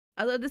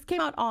This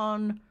came out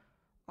on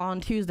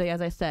Tuesday,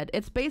 as I said.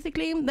 It's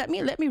basically, let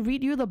me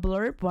read you the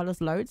blurb while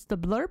this loads. The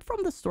blurb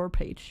from the store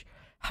page.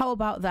 How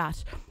about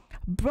that?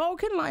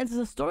 Broken Lines is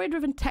a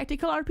story-driven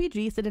tactical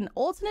RPG set in an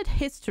alternate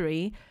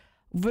history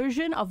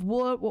version of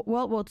World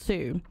War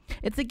II.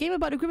 It's a game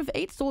about a group of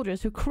 8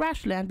 soldiers who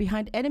crash land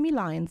behind enemy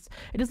lines.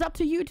 It is up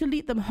to you to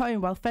lead them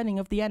home while fending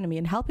off the enemy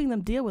and helping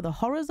them deal with the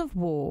horrors of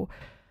war.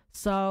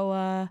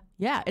 So,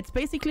 yeah, it's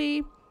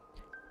basically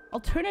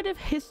alternative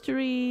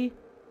history,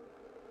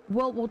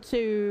 World War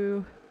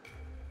II,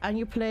 and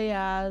you play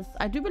as,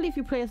 I do believe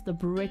you play as the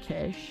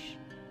British.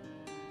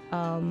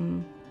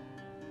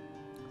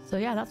 So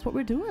yeah, that's what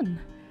we're doing.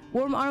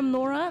 Warm arm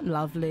Nora,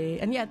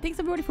 lovely. And yeah, thanks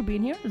everybody for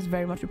being here. It's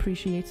very much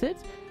appreciated.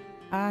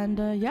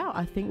 And yeah,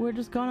 I think we're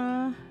just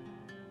gonna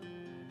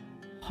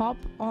hop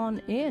on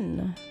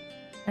in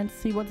and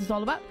see what this is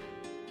all about.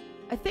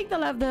 I think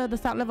the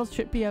sound levels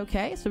should be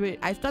okay. So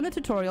I've done the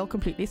tutorial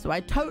completely, so I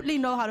totally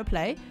know how to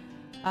play.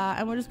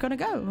 And we're just gonna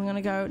go. We're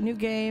gonna go new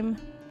game.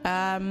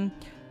 I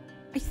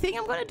think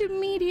I'm gonna do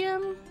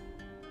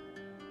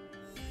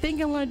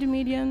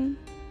medium.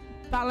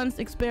 Balanced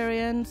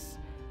experience.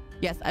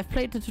 Yes, I've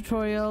played the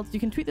tutorials. You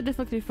can tweak the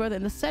difficulty further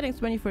in the settings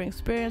menu for an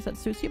experience that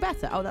suits you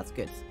better. Oh, that's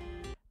good.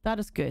 That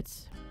is good.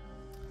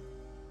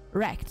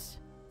 Wrecked.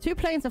 2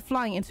 planes are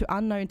flying into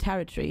unknown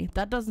territory.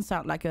 That doesn't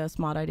sound like a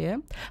smart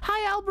idea.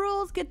 Hi,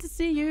 Albrules. Good to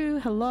see you.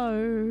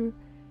 Hello.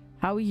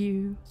 How are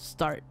you?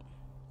 Start.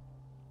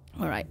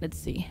 All right, let's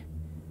see.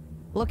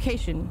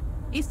 Location.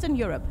 Eastern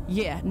Europe.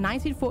 Year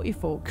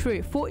 1944.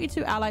 Crew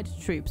 42 Allied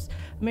troops.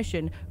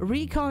 Mission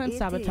recon and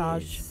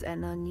sabotage. It is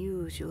an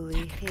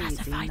unusually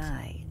hazy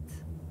night.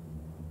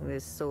 The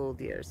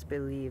soldiers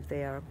believe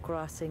they are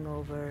crossing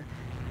over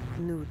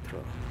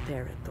neutral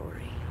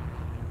territory.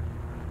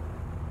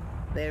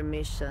 Their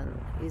mission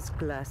is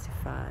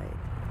classified,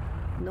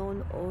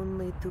 known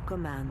only to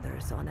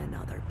commanders on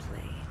another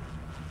plane.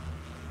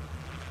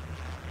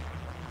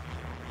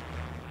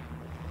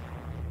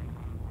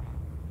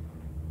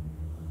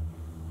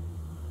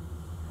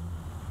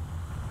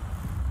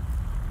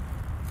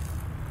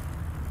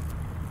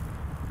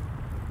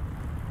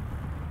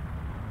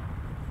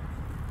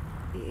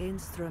 The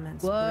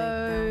instruments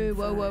break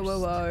down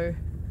first.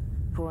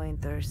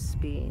 Pointers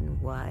spin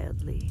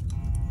wildly,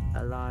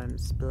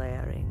 alarms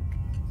blaring,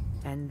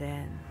 and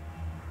then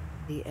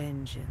the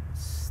engines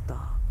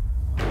stop.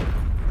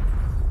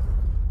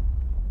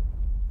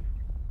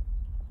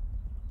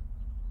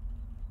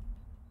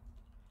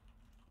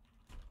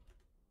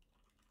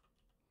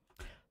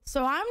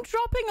 So I'm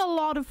dropping a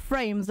lot of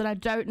frames and I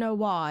don't know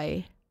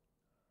why.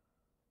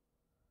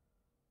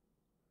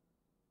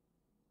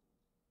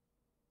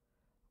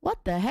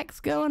 What the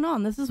heck's going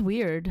on? This is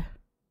weird.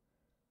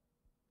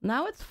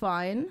 Now it's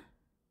fine.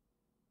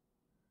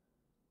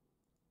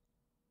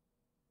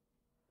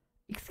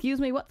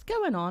 Excuse me, what's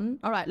going on?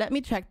 All right, let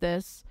me check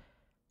this.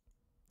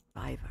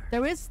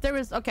 There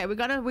is okay, we're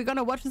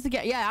gonna watch this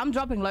again. Yeah, I'm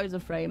dropping loads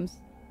of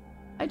frames.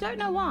 I don't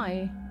know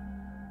why.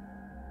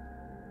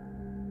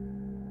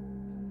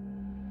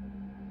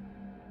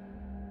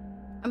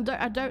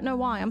 I don't know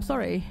why. I'm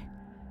sorry.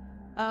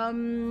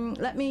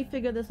 Let me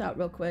figure this out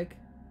real quick.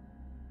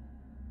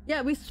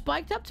 Yeah, we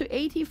spiked up to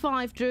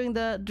 85 during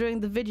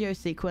the video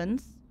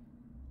sequence.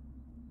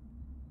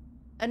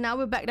 And now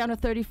we're back down to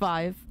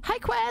 35. Hi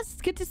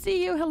Quest, good to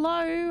see you.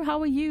 Hello, how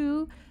are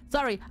you?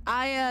 Sorry,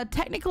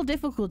 technical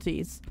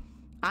difficulties.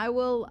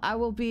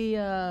 I'll be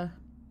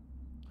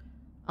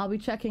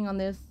checking on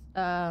this.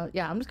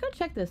 Yeah, I'm just gonna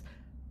check this.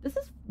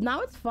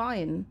 Now it's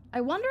fine.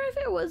 I wonder if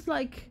it was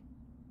like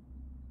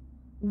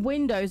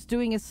Windows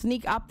doing a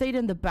sneak update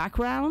in the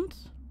background.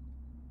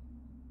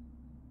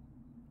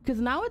 Because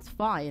now it's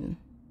fine.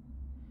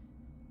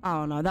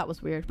 Oh no, that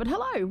was weird. But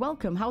hello,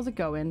 welcome. How's it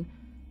going?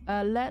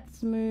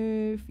 Let's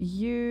move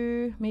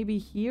you maybe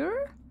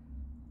here.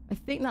 I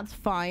think that's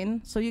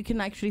fine. So you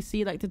can actually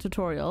see like the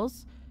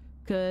tutorials.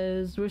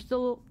 Because we're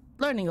still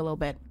learning a little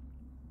bit.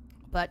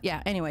 But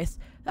yeah, anyways.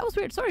 That was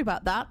weird. Sorry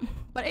about that.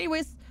 But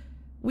anyways,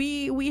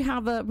 we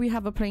have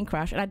a plane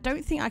crash. And I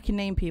don't think I can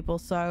name people.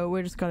 So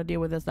we're just going to deal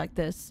with this like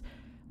this.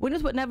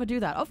 Windows would never do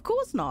that. Of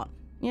course not.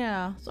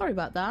 Yeah, sorry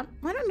about that.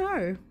 I don't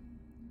know.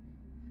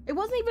 It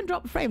wasn't even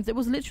drop frames. It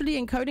was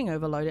literally encoding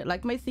overloaded.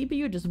 Like my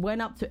CPU just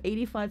went up to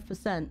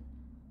 85%.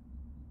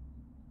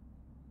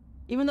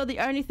 Even though the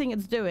only thing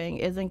it's doing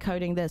is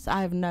encoding this. I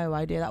have no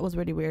idea. That was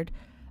really weird.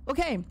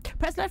 Okay.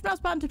 Press left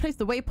mouse button to place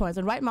the waypoints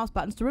and right mouse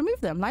buttons to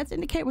remove them. Lines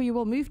indicate where you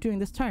will move during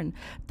this turn.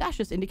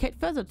 Dashes indicate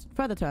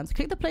further turns.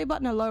 Click the play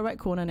button in the lower right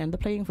corner and end the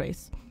playing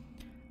phase.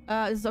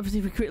 This is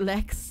obviously recruit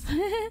Lex.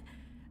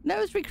 No,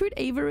 it's recruit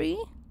Avery.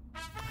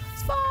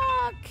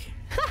 Fuck!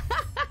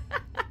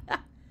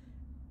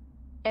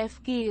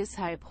 FG ist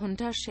halb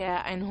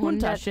Huntershare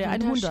 100,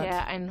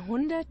 Huntershare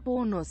 100,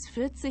 Bonus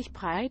 40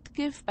 Breit,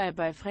 Give,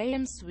 Bye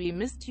Frames, we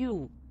missed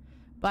you.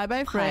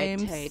 Bye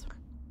Frames.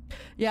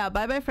 Yeah,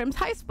 bye frames.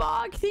 Hi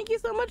Spock, thank you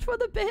so much for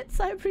the bits,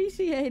 I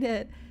appreciate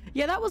it.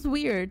 Yeah, that was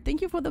weird.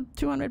 Thank you for the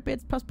 200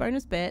 bits plus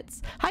bonus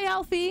bits. Hi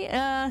Alfie.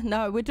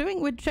 No,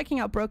 we're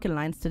checking out Broken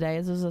Lines today.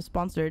 This is a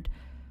sponsored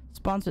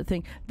Sponsored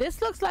thing.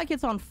 This looks like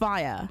it's on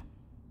fire.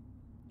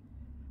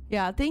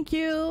 Yeah, thank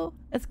you.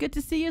 It's good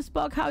to see you,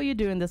 Spock. How are you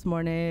doing this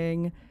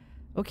morning?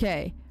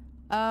 Okay.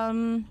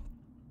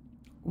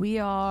 We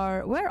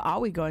are... Where are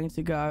we going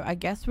to go? I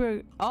guess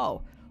we're...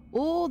 Oh,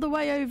 all the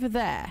way over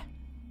there.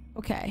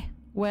 Okay.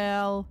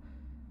 Well,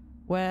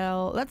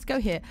 let's go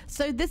here.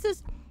 So this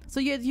is...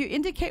 So you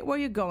indicate where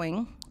you're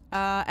going.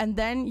 And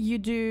then you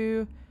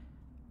do...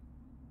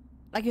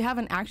 Like you have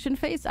an action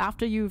phase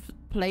after you've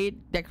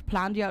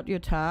planned out your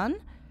turn.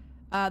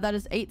 That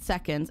is 8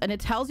 seconds, and it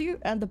tells you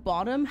at the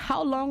bottom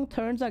how long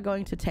turns are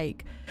going to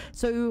take.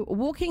 So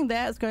walking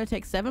there is going to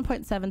take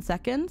 7.7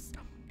 seconds,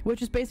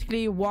 which is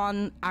basically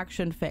one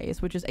action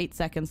phase, which is 8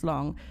 seconds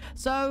long.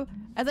 So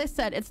as I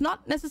said, it's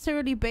not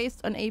necessarily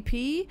based on AP,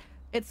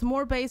 it's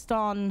more based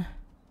on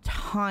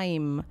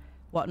time,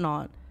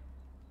 whatnot.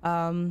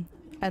 And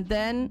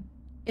then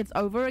it's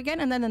over again,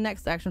 and then the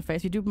next action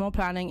phase, you do more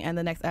planning, and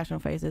the next action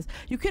phases.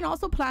 You can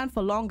also plan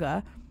for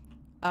longer.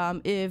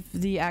 If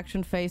the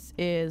action phase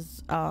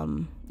is,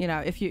 you know,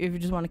 if you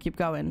just want to keep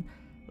going.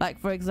 Like,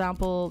 for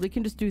example, we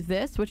can just do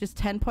this, which is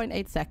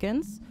 10.8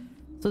 seconds.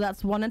 So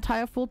that's one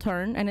entire full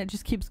turn, and it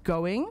just keeps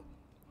going.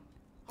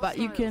 But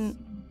you can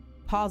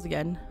pause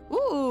again.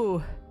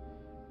 Ooh!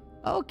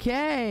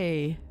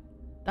 Okay.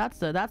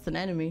 That's an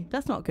enemy.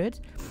 That's not good.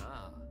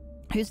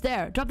 Who's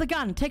there? Drop the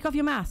gun. Take off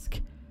your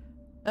mask.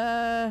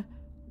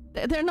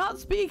 They're not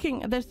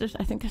speaking. I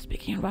think they're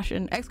speaking in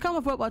Russian. XCOM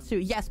of World War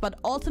II. Yes, but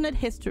alternate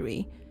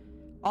history.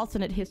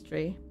 Alternate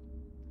history.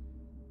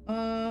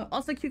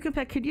 Also,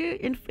 Cucumber, could you,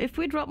 if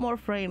we drop more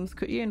frames,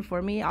 could you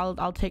inform me?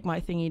 I'll take my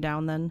thingy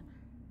down then.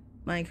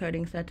 My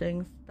encoding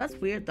settings. That's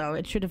weird though.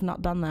 It should have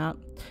not done that.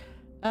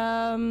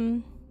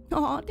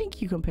 Oh,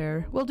 thank you,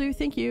 Compare. Will do.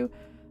 Thank you.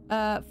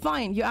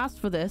 Fine. You asked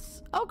for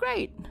this. Oh,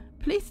 great.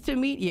 Pleased to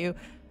meet you.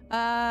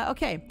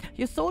 Okay.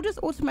 Your soldiers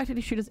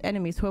automatically shoot as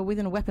enemies who are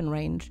within weapon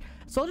range.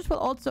 Soldiers will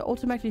also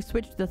automatically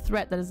switch to the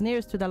threat that is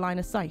nearest to their line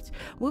of sight.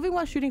 Moving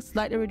while shooting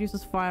slightly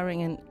reduces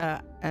firing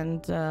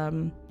and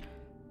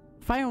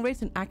firing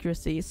rates and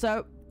accuracy.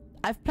 So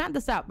I've planned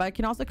this out, but I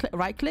can also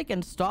right click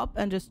and stop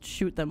and just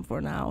shoot them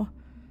for now.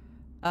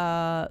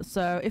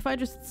 So if I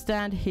just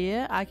stand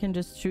here, I can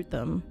just shoot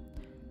them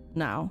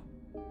now.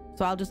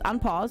 So I'll just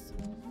unpause.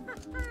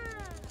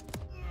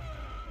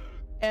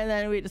 And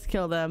then we just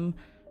kill them.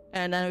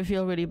 And then we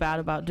feel really bad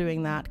about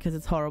doing that because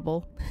it's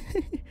horrible.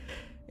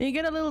 You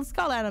get a little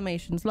skull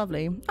animations.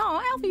 Lovely.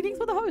 Oh, Alfie, thanks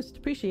for the host.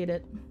 Appreciate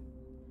it.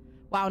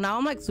 Wow, now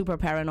I'm like super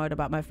paranoid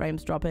about my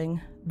frames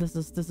dropping. This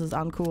is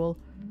uncool.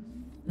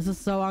 This is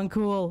so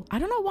uncool. I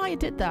don't know why it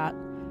did that.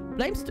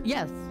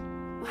 Yes.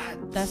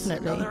 That's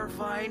definitely another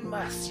fine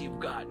mess you've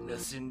gotten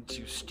us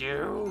into,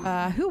 Stu.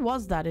 Who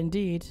was that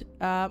indeed?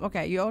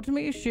 Okay, you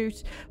automatically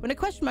shoot when a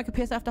question mark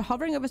appears after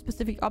hovering over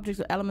specific objects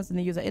or elements in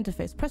the user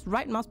interface. Press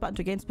right mouse button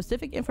to gain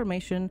specific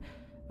information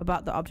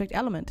about the object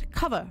element.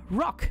 Cover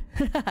rock.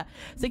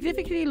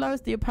 Significantly lowers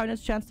the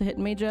opponent's chance to hit.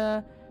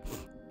 Major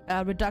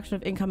reduction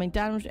of incoming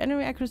damage,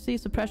 enemy accuracy,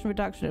 suppression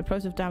reduction,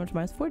 explosive damage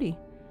 -40.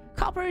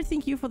 Copper,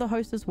 thank you for the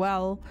host as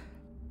well.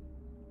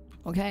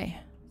 Okay.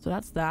 So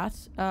that's that.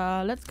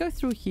 Let's go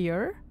through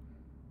here.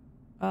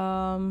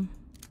 And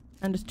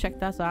just check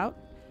this out.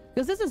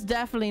 Because this is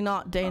definitely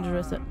not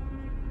dangerous.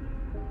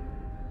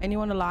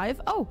 Anyone alive?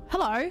 Oh,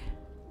 hello.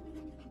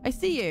 I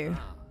see you.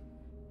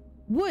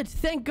 Wood,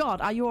 thank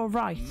God. Are you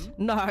alright?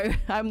 No,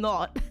 I'm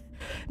not.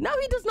 No,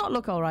 he does not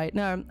look alright.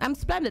 No, I'm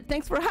splendid.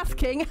 Thanks for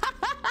asking.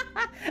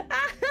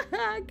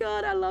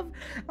 God, I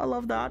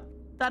love that.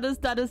 That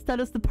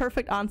is the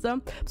perfect answer.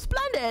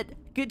 Splendid.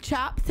 Good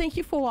chap. Thank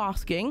you for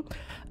asking.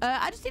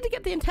 I just need to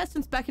get the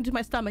intestines back into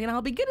my stomach and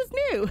I'll be good as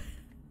new.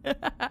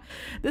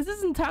 This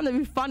isn't time to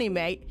be funny,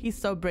 mate. He's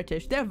so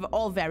British. They're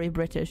all very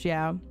British,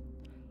 yeah.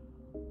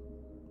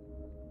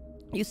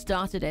 You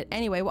started it.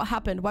 Anyway, what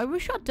happened? Why were we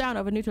shot down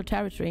over neutral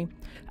territory?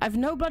 I've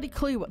no bloody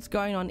clue what's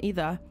going on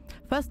either.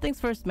 First things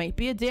first, mate.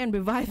 Be a dear and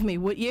revive me,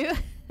 would you?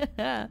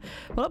 Well,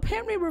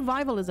 apparently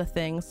revival is a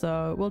thing,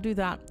 so we'll do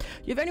that.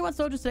 You have only one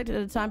soldier selected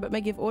at a time, but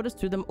may give orders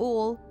to them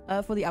all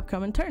for the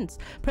upcoming turns.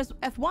 Press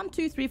F1,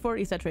 2, 3, 4,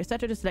 etc.,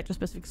 etc. to select a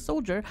specific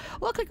soldier,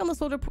 or click on the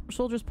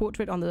soldier's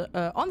portrait on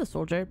the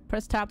soldier.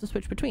 Press tab to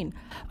switch between.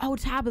 Oh,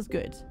 tab is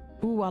good.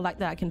 Ooh, I like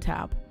that. I can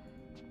tab.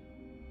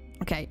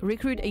 Okay,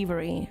 recruit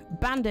Avery.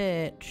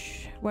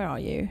 Bandage. Where are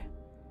you?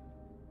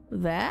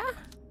 There?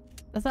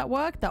 Does that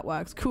work? That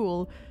works.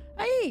 Cool.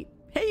 Hey!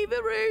 Hey,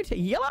 Virut!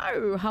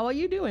 Yellow! How are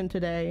you doing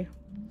today?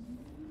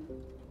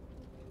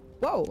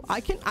 Whoa,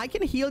 I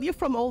can heal you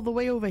from all the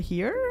way over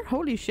here?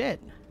 Holy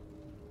shit.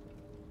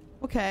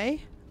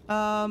 Okay.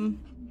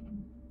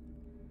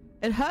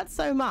 It hurts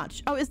so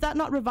much. Oh, is that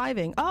not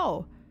reviving?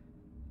 Oh.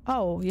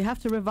 Oh, you have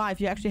to revive.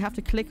 You actually have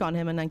to click on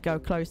him and then go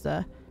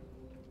closer.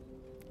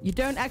 You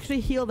don't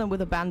actually heal them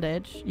with a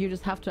bandage. You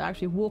just have to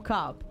actually walk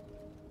up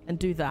and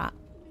do that.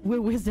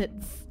 We're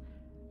wizards.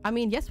 I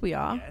mean, yes, we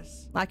are.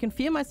 Yes. I can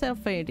feel myself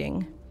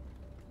fading.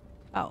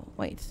 Oh,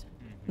 wait.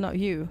 Not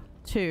you.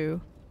 2.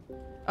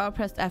 Oh, I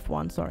pressed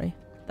F1. Sorry.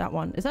 That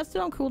one. Is that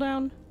still on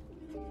cooldown?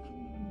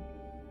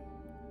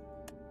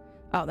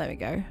 Oh, there we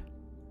go.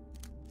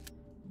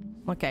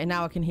 Okay,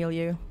 now I can heal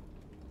you.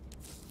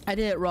 I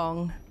did it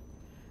wrong.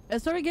 A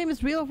story game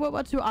is real of World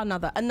War II.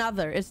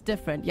 Another. It's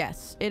different.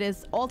 Yes, it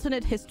is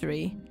alternate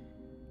history.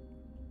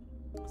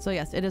 So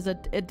yes, it is a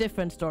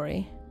different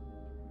story.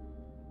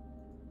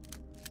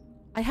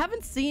 I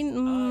haven't seen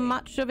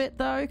much of it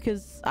though,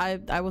 because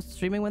I was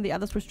streaming when the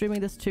others were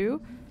streaming this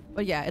too.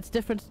 But yeah, it's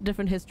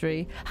different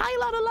history. Hi,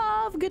 Lotta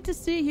Love. Good to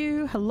see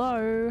you.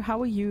 Hello. How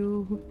are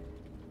you?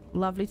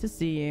 Lovely to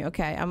see you.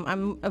 Okay,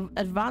 I'm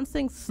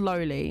advancing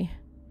slowly.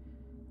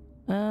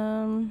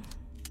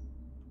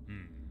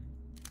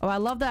 Oh, I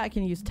love that I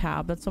can use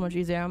tab. That's so much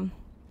easier.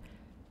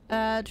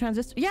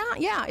 Transistor.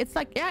 Yeah. It's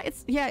like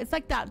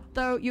that.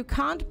 Though you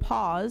can't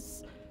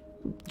pause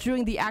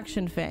during the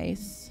action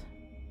phase.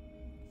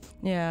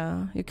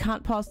 Yeah, you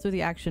can't pause through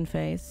the action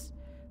phase.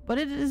 But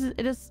it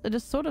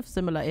is sort of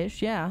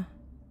similar-ish. Yeah.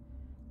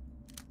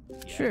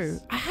 Yes. True.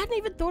 I hadn't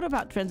even thought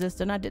about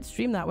Transistor, and I did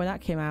stream that when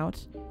that came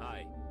out.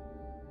 Hi.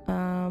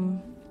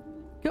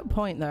 Good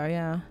point though.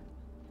 Yeah.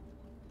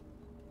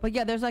 But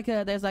yeah, there's like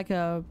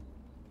a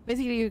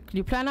basically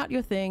you plan out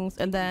your things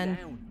and then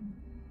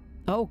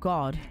oh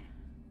god,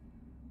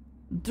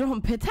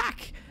 drum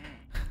pitak.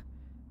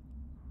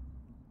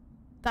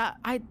 I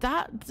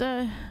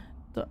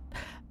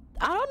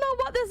don't know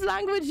what this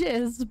language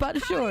is, but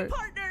howdy, sure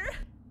partner.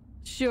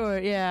 Sure,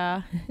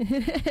 yeah.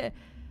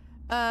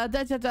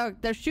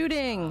 They're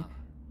shooting.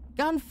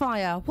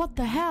 Gunfire. What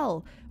the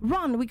hell?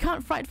 Run, we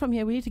can't fight from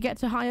here. We need to get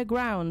to higher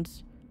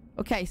ground.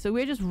 Okay, so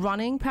we're just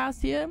running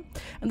past here.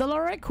 In the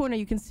lower right corner,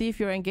 you can see if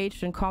you're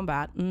engaged in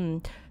combat.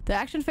 The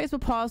action phase will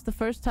pause the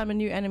first time a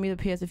new enemy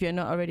appears if you're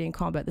not already in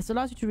combat. This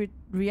allows you to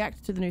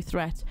react to the new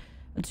threat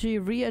until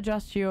you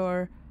readjust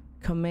your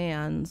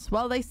commands.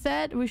 Well, they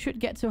said we should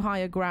get to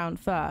higher ground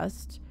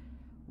first,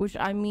 which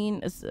I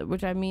assume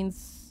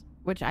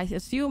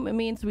it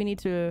means we need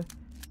to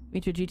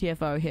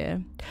GTFO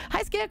here.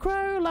 Hi,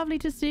 Scarecrow. Lovely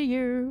to see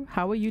you.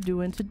 How are you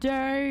doing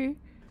today?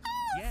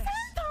 Yes.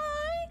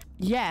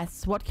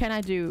 Yes, what can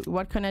I do?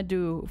 What can I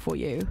do for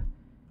you?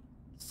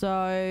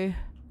 So,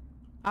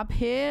 up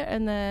here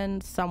and then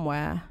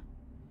somewhere.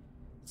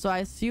 So I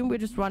assume we're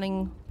just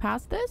running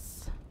past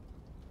this?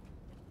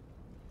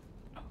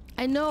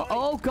 I know.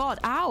 Oh god,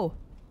 ow.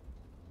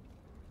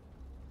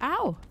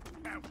 Ow.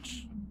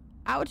 Ouch.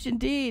 Ouch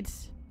indeed.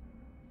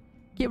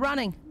 Keep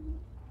running.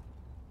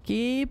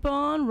 Keep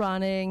on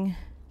running.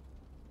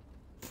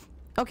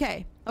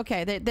 Okay,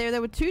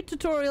 there were 2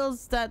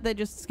 tutorials that they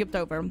just skipped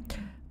over.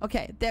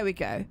 Okay, there we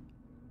go.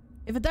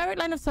 If a direct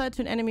line of sight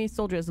to an enemy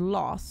soldier is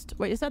lost.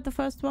 Wait, is that the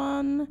first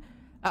one?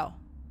 Oh,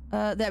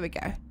 there we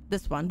go.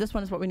 This one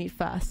is what we need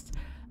first.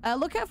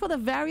 Look out for the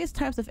various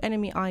types of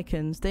enemy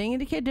icons. They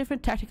indicate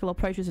different tactical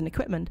approaches and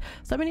equipment.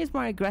 Some enemies are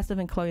more aggressive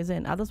and close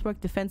in. Others work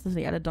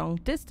defensively at a long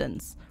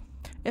distance.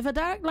 If a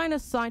direct line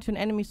of sight to an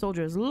enemy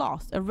soldier is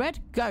lost, a red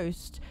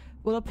ghost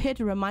will appear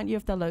to remind you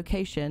of their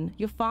location.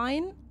 You're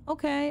fine?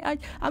 Okay.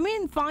 I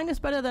mean, fine is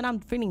better than I'm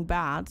feeling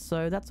bad,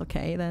 so that's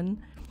okay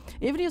then.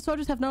 Even if your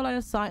soldiers have no line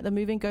of sight, the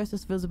moving ghost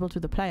is visible to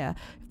the player.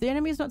 If the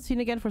enemy is not seen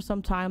again for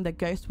some time, the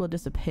ghost will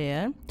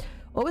disappear.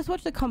 Always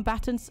watch the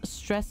combatant's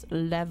stress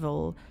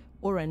level.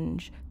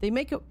 Orange. They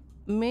make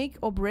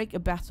or break a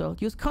battle.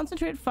 Use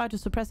concentrated fire to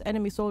suppress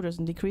enemy soldiers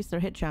and decrease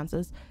their hit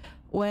chances.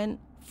 When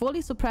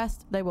fully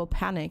suppressed, they will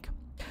panic.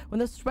 When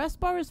the stress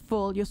bar is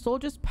full, your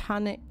soldier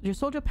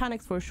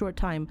panics for a short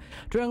time,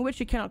 during which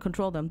you cannot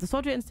control them. The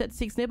soldier instead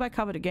seeks nearby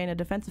cover to gain a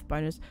defensive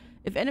bonus.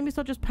 If enemy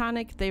soldiers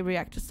panic, they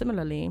react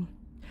similarly.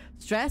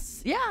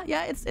 Stress? Yeah,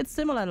 it's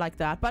similar like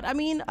that. But I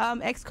mean,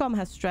 XCOM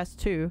has stress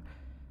too,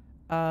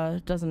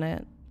 doesn't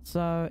it?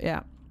 So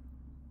yeah.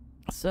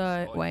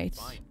 So wait.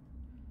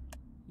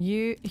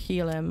 You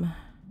heal him.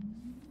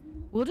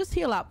 We'll just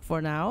heal up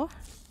for now.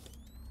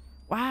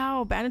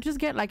 Wow, bandages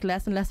get like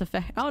less and less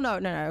effect. Oh no,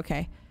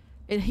 okay.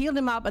 It healed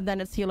him up and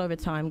then it's heal over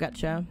time.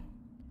 Gotcha.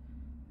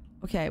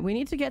 Okay, we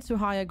need to get to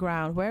higher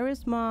ground. Where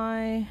is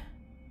my...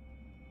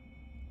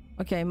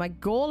 Okay, my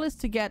goal is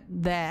to get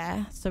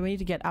there. So we need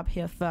to get up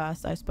here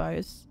first, I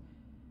suppose.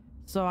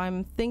 So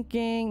I'm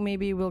thinking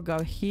maybe we'll go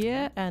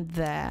here and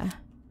there.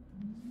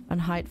 And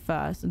hide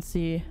first and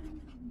see...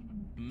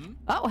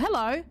 Oh,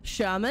 hello,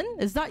 Sherman.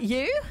 Is that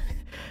you?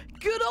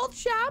 Good old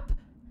chap.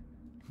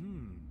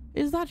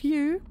 Is that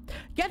you?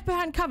 Get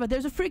behind cover.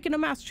 There's a freak in a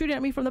mask shooting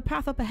at me from the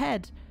path up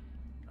ahead.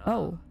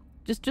 Oh,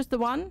 just the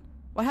one?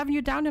 Why haven't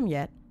you downed him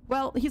yet?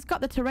 Well, he's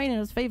got the terrain in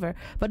his favor,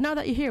 but now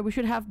that you're here, we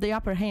should have the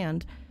upper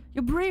hand.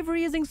 Your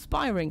bravery is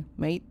inspiring,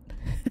 mate.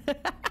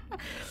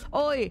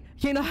 Oi,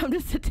 you know, I'm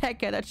just a tech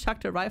guy that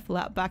chucked a rifle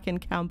out back in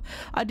camp.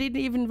 I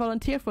didn't even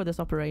volunteer for this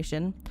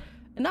operation.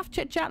 Enough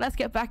chit-chat, let's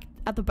get back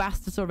at the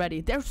bastards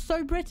already. They're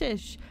so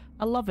British.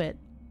 I love it.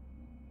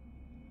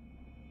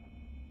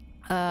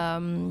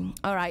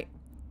 Alright.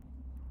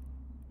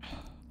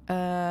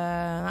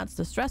 That's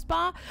the stress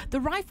bar. The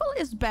rifle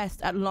is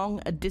best at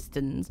long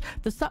distance.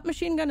 The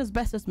submachine gun is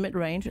best at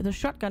mid-range. The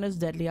shotgun is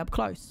deadly up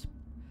close.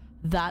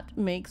 That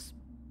makes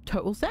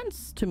total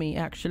sense to me,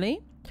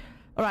 actually.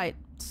 Alright,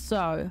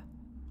 so...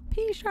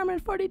 P. Sherman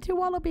 42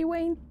 Wallaby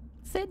Wayne.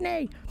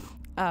 Sydney.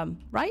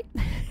 Right?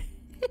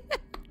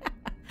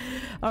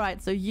 All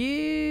right, so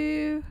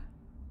you...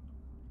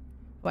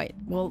 Wait,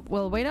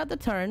 we'll wait out the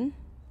turn.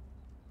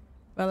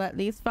 We'll let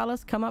these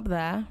fellas come up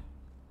there.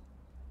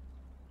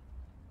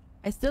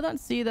 I still don't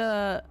see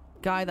the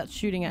guy that's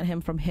shooting at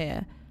him from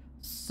here.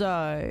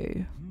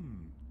 So...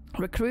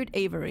 Recruit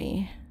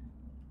Avery.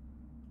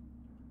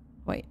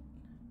 Wait.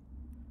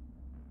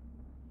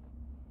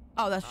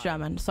 Oh, that's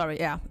German. Sorry,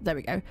 yeah, there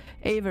we go.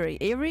 Avery.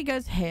 Avery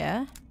goes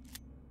here.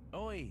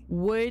 Oi.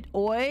 Would...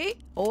 Oi.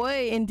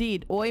 Oi,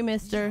 indeed. Oi,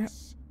 mister.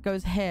 Yes.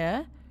 Goes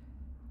here.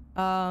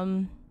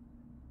 I'm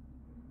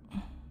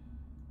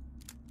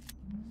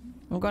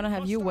gonna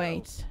have you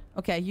wait.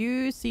 Okay,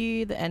 you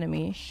see the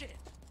enemy. Shit.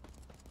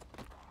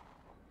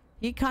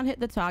 He can't hit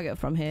the target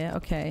from here.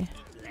 Okay.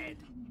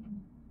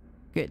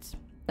 Good.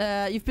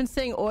 You've been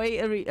saying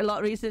oi a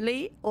lot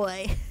recently.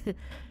 Oi.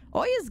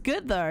 Oi is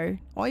good though.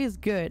 Oi is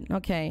good.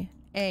 Okay.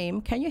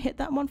 Aim. Can you hit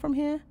that one from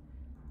here?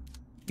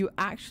 You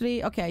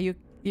actually... Okay,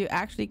 you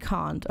actually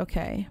can't.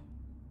 Okay.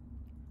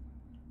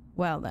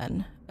 Well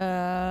then.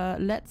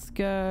 Let's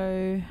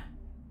go...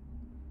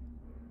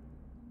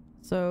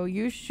 So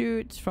you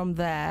shoot from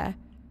there.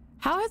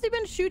 How has he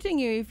been shooting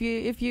you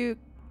if you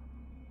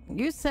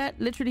said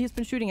literally he's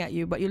been shooting at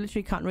you, but you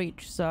literally can't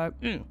reach, so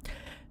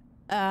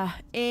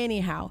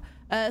anyhow.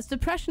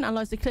 Suppression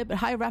allows the clip at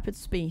high rapid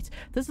speed.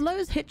 This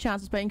lowers hit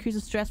chances but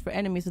increases stress for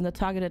enemies in the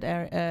targeted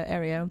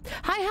area.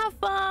 Hi, have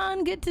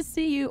fun. Good to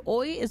see you.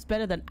 Oi is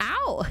better than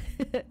ow.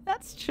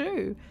 That's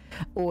true.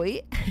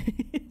 Oi.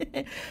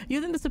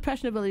 Using the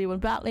suppression ability when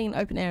battling in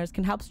open areas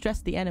can help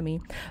stress the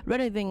enemy,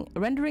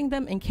 rendering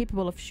them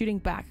incapable of shooting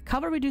back.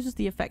 Cover reduces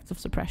the effects of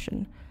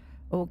suppression.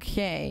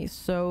 Okay,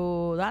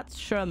 so that's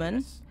Sherman.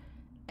 Yes.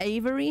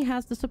 Avery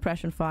has the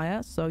suppression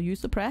fire, so you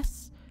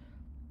suppress.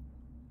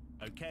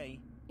 Okay.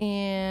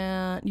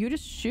 And you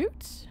just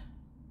shoot.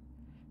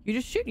 You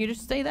just shoot. You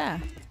just stay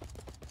there.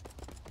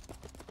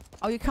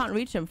 Oh, you can't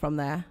reach him from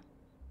there.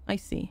 I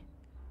see.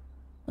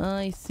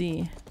 I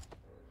see.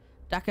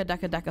 Daka,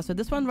 daka, daka. So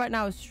this one right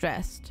now is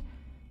stressed.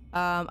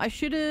 I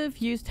should have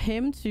used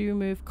him to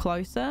move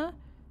closer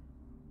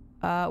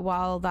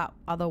while that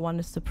other one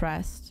is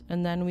suppressed.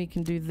 And then we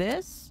can do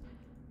this.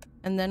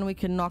 And then we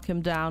can knock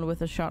him down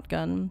with a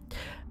shotgun.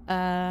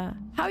 How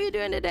are you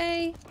doing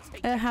today?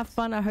 Have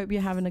fun. I hope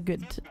you're having a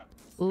good...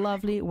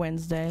 lovely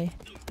Wednesday.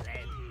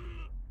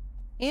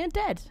 And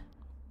dead.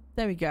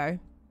 There we go.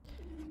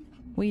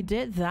 We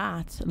did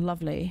that.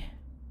 Lovely.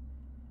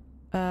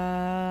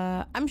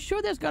 I'm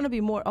sure there's gonna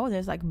be more. Oh,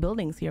 there's like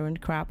buildings here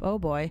and crap. Oh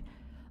boy.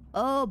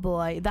 Oh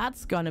boy.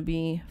 That's gonna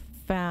be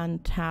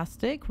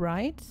fantastic,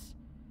 right?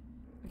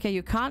 Okay,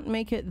 you can't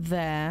make it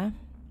there.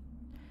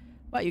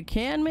 But you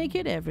can make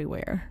it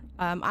everywhere.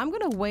 I'm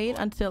gonna wait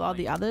until all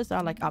the others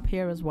are like up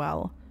here as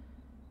well.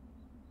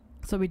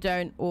 So we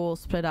don't all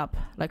split up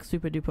like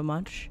super duper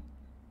much.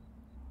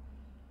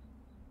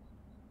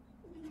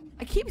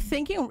 I keep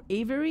thinking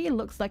Avery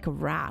looks like a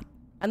rat.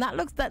 And that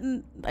looks that...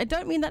 I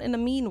don't mean that in a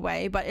mean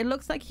way, but it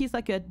looks like he's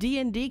like a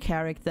D&D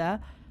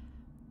character.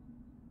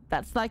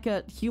 That's like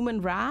a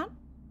human rat.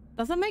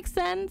 Does that make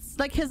sense?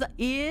 Like his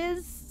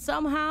ears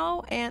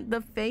somehow and the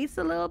face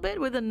a little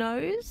bit with a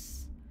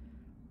nose.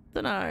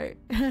 Don't know.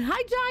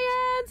 Hi,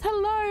 Giants.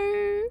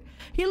 Hello.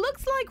 He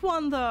looks like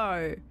one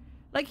though.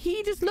 Like,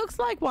 he just looks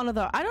like one of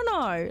those. I don't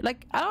know.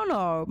 Like, I don't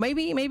know.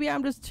 Maybe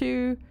I'm just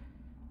too...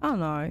 I don't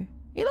know.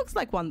 He looks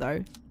like one,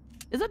 though.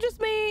 Is that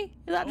just me? Is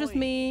that just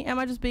me? Am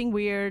I just being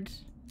weird?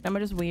 Am I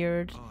just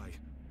weird?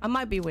 I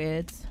might be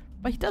weird.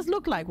 But he does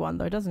look like one,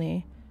 though, doesn't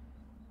he?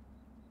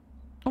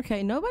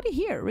 Okay, nobody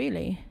here,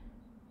 really.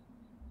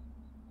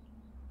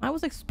 I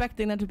was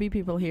expecting there to be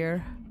people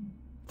here.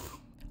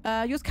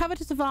 Use cover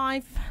to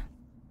survive.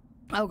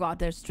 Oh, God,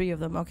 there's 3 of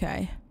them.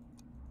 Okay.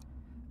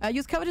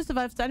 Use cover to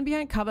survive. Standing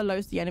behind cover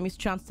lowers the enemy's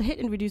chance to hit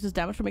and reduces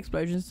damage from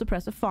explosions and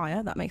suppressive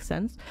fire. That makes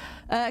sense.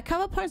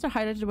 Cover points are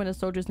highlighted when a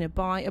soldier is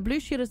nearby. A blue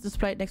shield is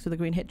displayed next to the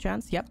green hit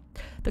chance. Yep.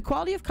 The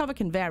quality of cover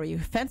can vary.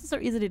 Fences are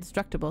easily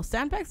destructible.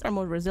 Sandbags are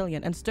more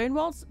resilient. And stone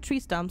walls, tree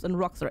stumps, and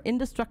rocks are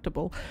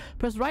indestructible.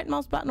 Press right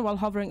mouse button while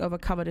hovering over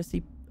cover to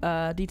see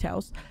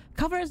details.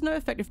 Cover has no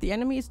effect if the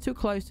enemy is too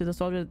close to the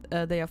soldier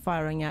they are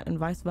firing at, and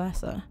vice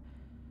versa.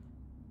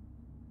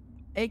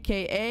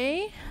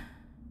 AKA...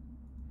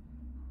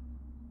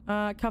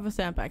 cover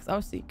sandbags.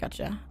 Oh, see,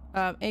 gotcha.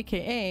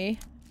 AKA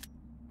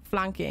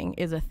flanking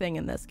is a thing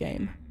in this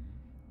game.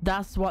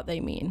 That's what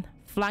they mean.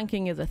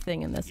 Flanking is a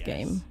thing in this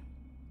game.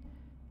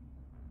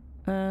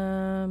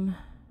 There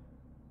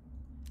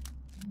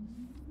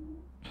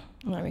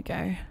we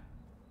go.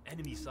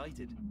 Enemy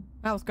sighted.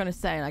 I was gonna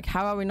say, like,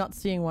 how are we not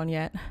seeing one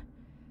yet?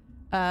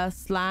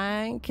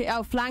 Slank.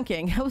 Oh,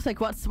 flanking. I was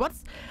like, what's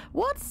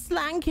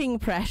slanking,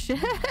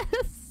 Precious?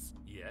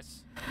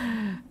 Yes.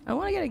 I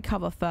want to get in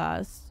cover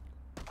first.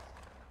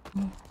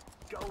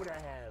 Go to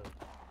hell.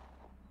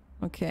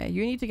 Okay,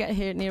 you need to get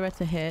here nearer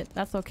to hit.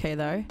 That's okay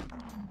though.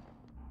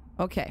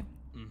 Okay.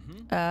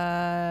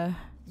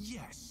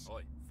 Yes.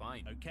 Oi,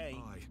 fine. Okay.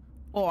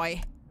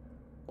 Oi.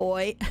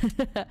 Oi.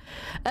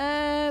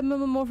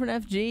 Morphin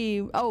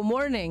FG. Oh,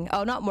 morning.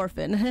 Oh, not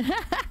Morphin.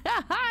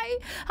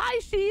 Hi,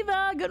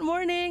 Shiva. Good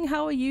morning.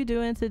 How are you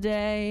doing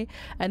today?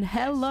 And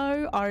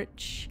hello,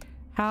 Arch.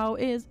 How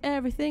is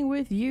everything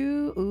with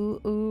you?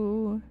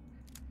 Ooh.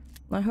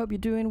 I hope you're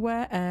doing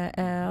well.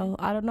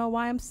 I don't know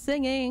why I'm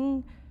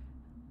singing,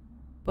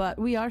 but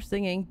we are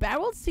singing.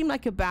 Barrels seem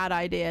like a bad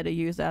idea to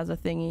use as a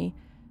thingy.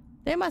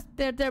 They're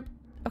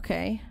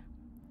okay.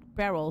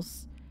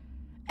 Barrels.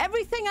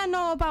 Everything I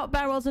know about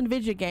barrels in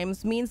video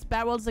games means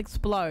barrels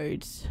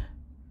explode.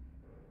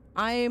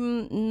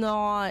 I'm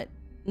not...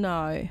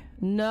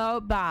 No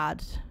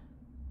bad.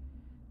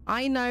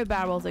 I know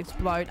barrels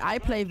explode. I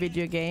play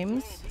video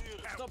games.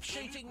 Stop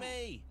shooting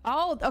me!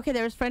 Oh, okay,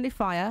 there's friendly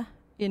fire.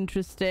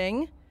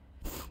 Interesting.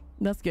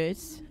 That's good.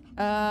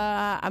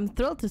 I'm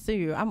thrilled to see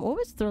you. I'm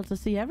always thrilled to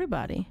see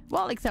everybody.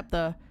 Well, except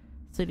the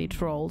city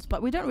trolls.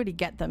 But we don't really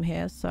get them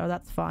here, so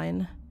that's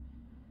fine.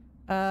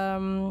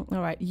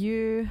 Alright,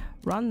 you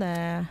run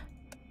there.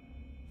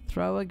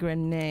 Throw a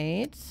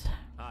grenade.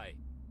 Hi.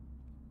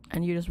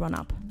 And you just run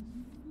up.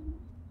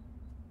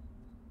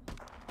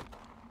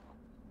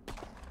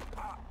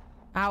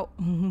 Ow.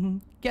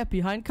 Get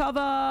behind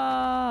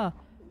cover!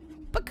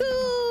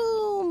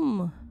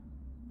 Bakoom!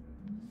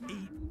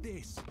 Eat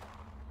this.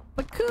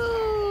 Bakoom!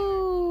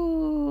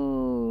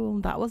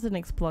 That was an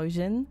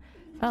explosion.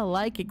 I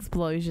like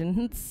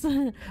explosions.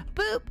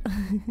 Boop!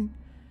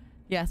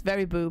 Yes,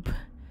 very boop.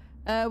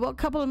 What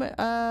couple of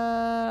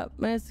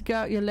minutes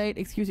ago, you're late,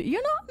 excuse me.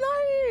 You're not,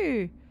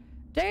 no!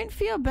 Don't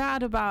feel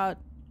bad about,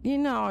 you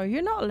know,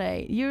 you're not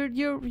late.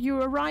 You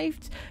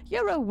arrived,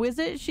 you're a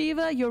wizard,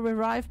 Shiva. You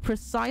arrived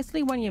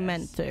precisely when you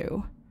meant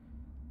to.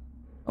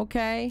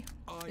 Okay?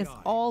 It's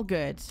all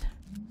good.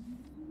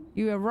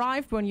 You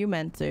arrived when you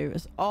meant to.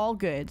 It's all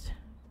good.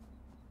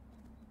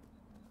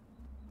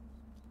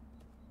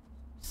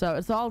 So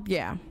it's all,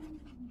 yeah.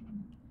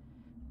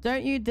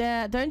 Don't you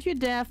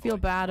dare feel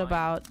bad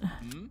about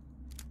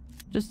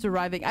just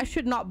arriving. I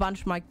should not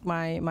bunch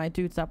my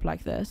dudes up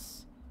like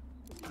this.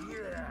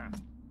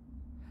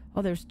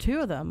 Oh, there's two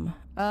of them.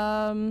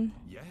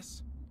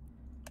 Yes.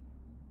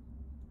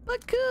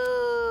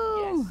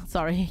 Bakoom! Yes.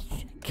 Sorry.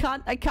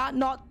 I can't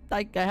not,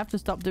 like, I have to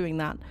stop doing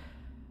that.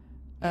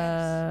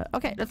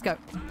 Okay, let's go.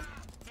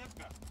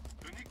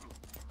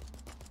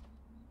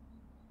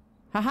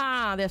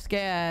 Haha, they're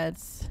scared.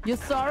 You're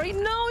sorry?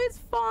 No, it's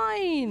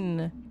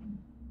fine.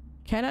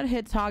 Cannot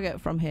hit target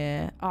from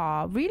here.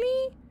 Aw,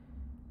 really?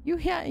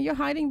 You're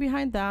hiding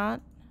behind that?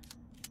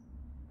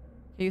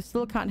 You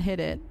still can't hit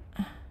it.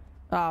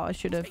 Oh, I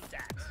should have.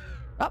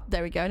 Oh,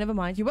 there we go. Never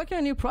mind. You're working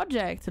on a new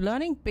project.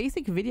 Learning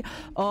basic video.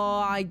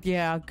 Oh,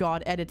 yeah.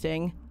 God,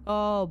 editing.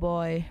 Oh,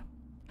 boy.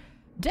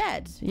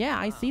 Dead. Yeah,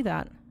 I see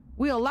that.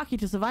 We are lucky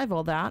to survive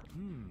all that.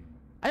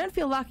 I don't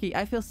feel lucky.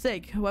 I feel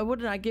sick. Why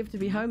wouldn't I give to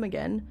be home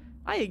again?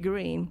 I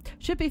agree.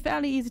 Should be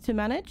fairly easy to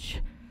manage.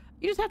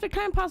 You just have to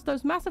climb past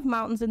those massive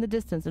mountains in the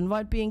distance and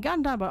avoid being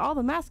gunned down by all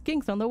the masked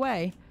ginks on the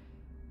way.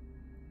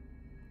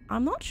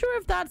 I'm not sure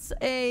if that's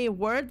a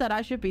word that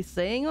I should be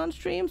saying on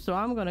stream, so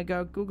I'm gonna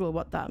go Google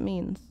what that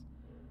means.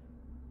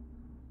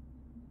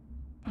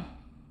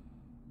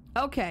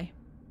 Okay.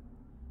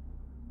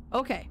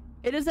 Okay.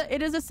 It is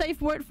a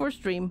safe word for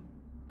stream.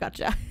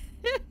 Gotcha.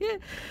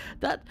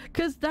 That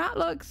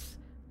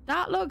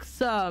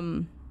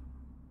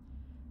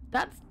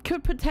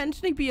could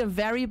potentially be a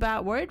very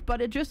bad word, but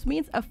it just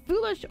means a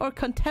foolish or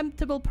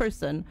contemptible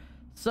person.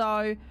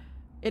 So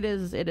it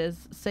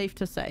is safe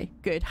to say.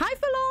 Good. Hi,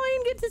 Feloin.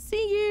 Good to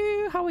see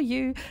you. How are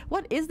you?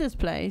 What is this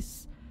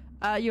place?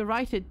 You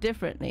write it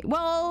differently.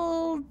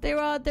 Well, there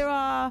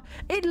are.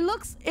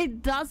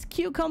 It does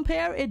Q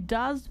compare. It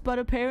does, but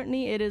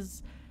apparently it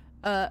is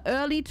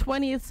early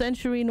 20th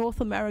century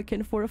North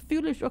American for a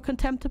foolish or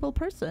contemptible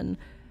person.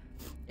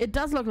 It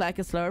does look like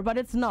a slur, but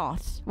it's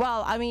not.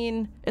 Well, I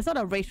mean, it's not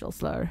a racial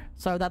slur,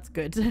 so that's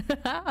good. And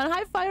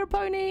hi, Fire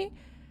Pony.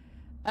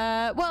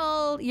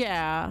 Well,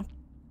 yeah.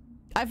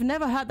 I've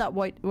never heard that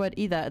word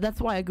either.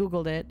 That's why I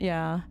googled it.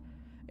 Yeah,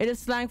 it is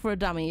slang for a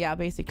dummy. Yeah,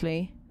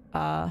 basically.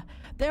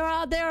 There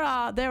are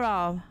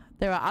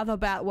other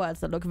bad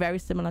words that look very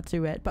similar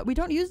to it, but we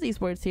don't use these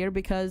words here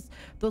because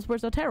those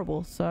words are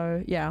terrible.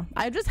 So yeah,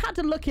 I just had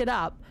to look it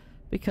up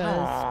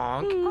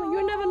because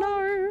you never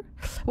know.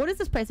 What is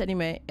this place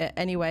anyway?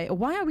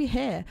 Why are we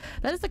here?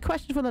 That is the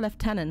question for the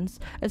lieutenants,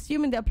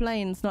 assuming their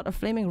plane's not a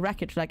flaming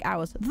wreckage like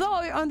ours.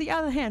 Though, on the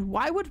other hand,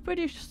 why would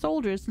British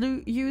soldiers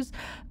use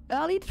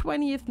early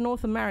 20th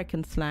North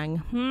American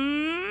slang?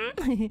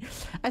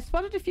 I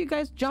spotted a few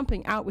guys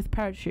jumping out with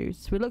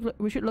parachutes.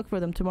 We should look for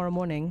them tomorrow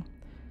morning.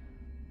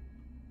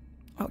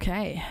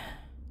 Okay.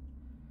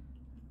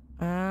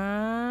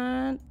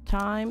 And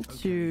time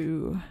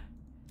to...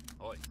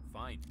 Oi,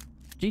 fine.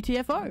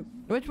 GTFO.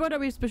 Which word are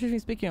we specifically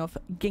speaking of?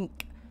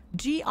 Gink.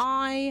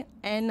 G-I-N-K.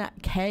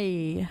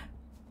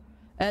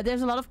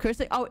 There's a lot of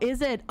cursing. Oh,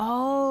 is it?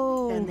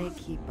 Oh. Can they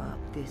keep up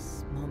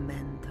this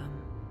momentum?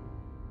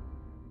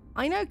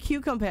 I know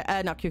Q-compare.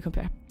 Not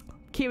Q-compare.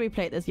 Kiri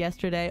played this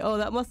yesterday. Oh,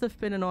 that must have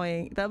been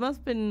annoying. That must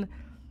have been...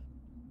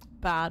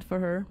 bad for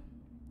her.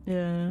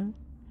 Yeah.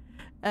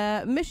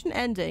 Mission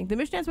ending. The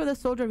mission ends when the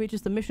soldier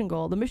reaches the mission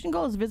goal. The mission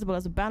goal is visible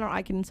as a banner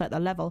icon inside the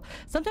level.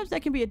 Sometimes there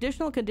can be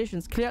additional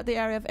conditions. Clear out the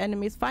area of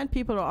enemies, find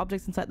people or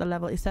objects inside the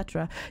level,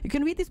 etc. You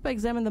can read these by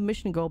examining the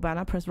mission goal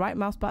banner. Press right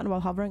mouse button while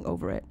hovering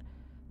over it.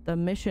 The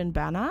mission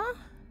banner?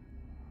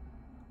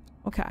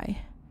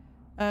 Okay.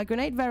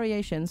 Grenade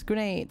variations.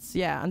 Grenades.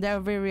 Yeah, and there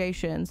are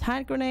variations.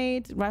 Hand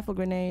grenade, rifle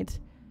grenade.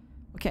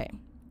 Okay.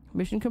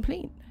 Mission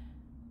complete.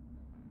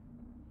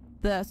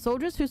 The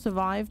soldiers who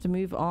survived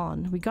move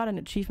on. We got an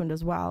achievement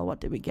as well.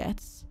 What did we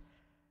get?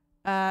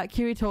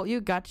 Kiri told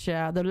you.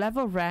 Gotcha. The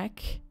level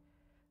wreck.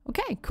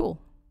 Okay, cool.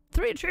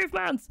 3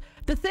 achievements.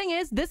 The thing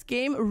is, this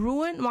game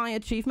ruined my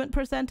achievement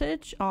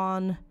percentage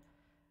on...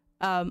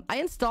 I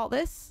installed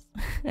this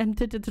and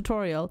did the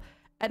tutorial.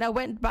 And I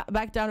went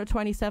back down to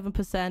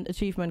 27%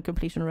 achievement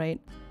completion rate.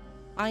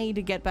 I need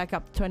to get back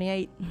up to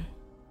 28.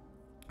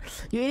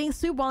 You're eating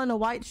soup while in a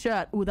white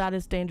shirt. Ooh, that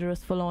is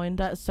dangerous, Forloin.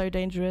 That is so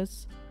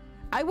dangerous.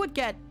 I would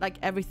get like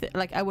everything,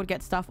 like I would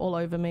get stuff all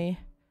over me.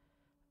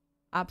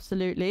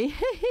 Absolutely.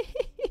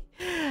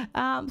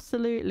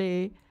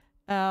 Absolutely.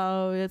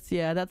 Oh, it's,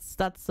 yeah, that's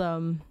not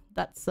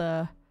so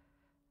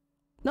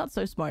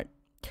smart.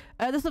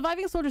 The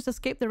surviving soldiers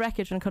escaped the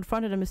wreckage and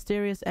confronted a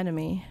mysterious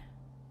enemy.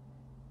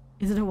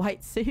 Is it a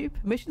white soup?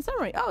 Mission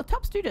summary. Oh,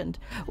 top student.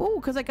 Oh,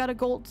 because I got a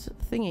gold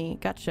thingy.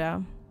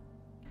 Gotcha.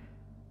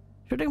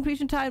 Shorter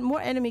completion time,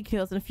 more enemy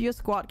kills, and fewer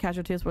squad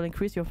casualties will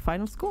increase your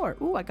final score.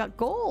 Ooh, I got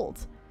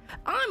gold.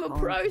 I'm a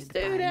pro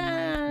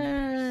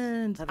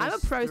student. I'm a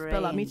pro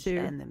spiller. Me too.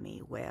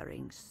 Enemy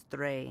wearing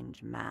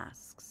strange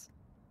masks.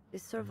 The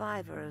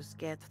survivors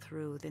get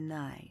through the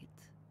night.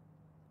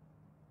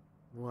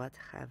 What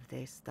have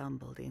they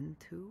stumbled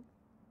into?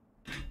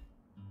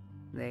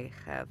 They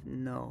have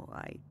no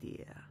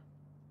idea.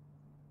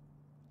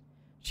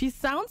 She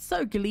sounds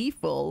so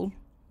gleeful.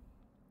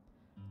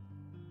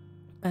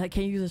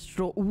 Can you use a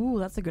straw? Ooh,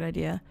 that's a good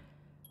idea.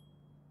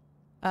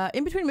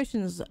 In between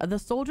missions, the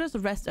soldiers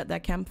rest at their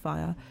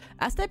campfire.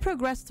 As they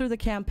progress through the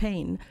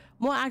campaign,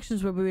 more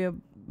actions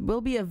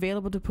will be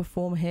available to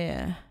perform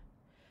here.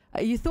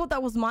 You thought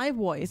that was my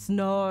voice?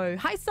 No.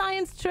 Hi,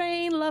 Science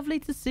Train. Lovely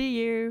to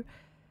see you.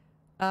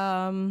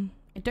 I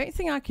don't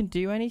think I can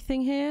do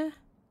anything here.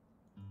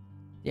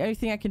 The only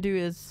thing I can do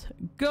is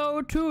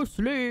go to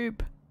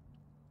sleep.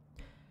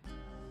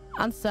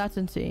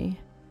 Uncertainty.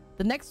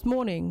 The next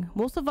morning,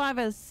 more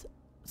survivors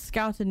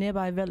scout a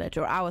nearby village,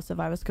 or our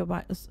survivors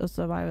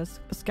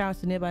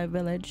scout a nearby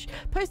village.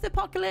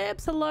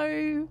 Post-apocalypse,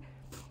 hello.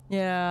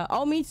 Yeah.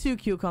 Oh, me too,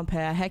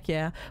 Q-Compare. Heck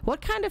yeah.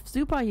 What kind of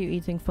soup are you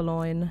eating,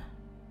 Forloin?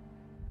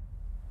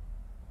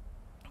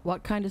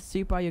 What kind of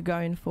soup are you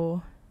going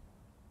for?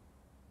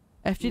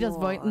 FG does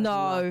vote.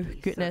 No,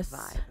 goodness.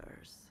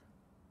 Survivors.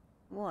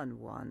 One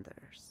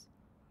wonders,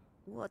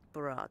 what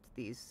brought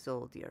these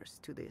soldiers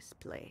to this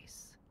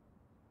place?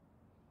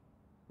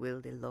 Will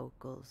the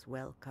locals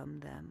welcome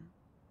them?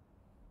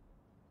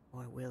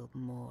 Or will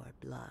more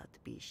blood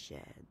be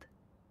shed?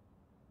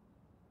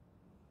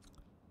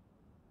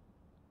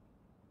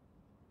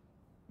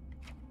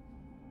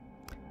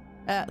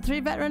 Three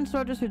veteran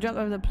soldiers who jumped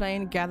over the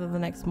plane gather the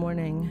next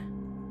morning.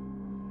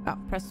 Oh,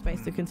 press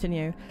space to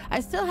continue.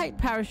 I still hate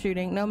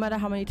parachuting, no matter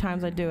how many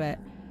times I do it.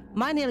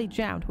 Mine nearly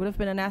jammed. Would have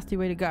been a nasty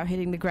way to go,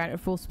 hitting the ground at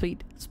full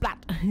speed.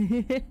 Splat!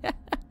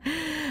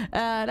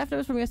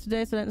 Leftovers from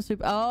yesterday, so let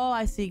soup. Oh,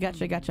 I see.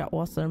 Gotcha, gotcha.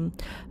 Awesome.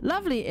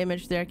 Lovely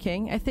image there,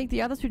 King. I think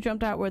the others who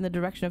jumped out were in the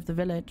direction of the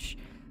village.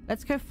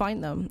 Let's go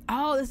find them.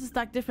 Oh, this is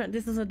like different.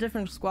 This is a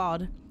different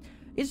squad.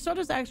 Each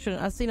soldier's action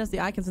as seen as the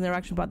icons in their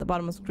action bar at the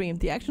bottom of the screen.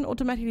 The action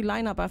automatically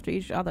line up after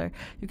each other.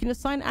 You can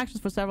assign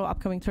actions for several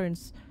upcoming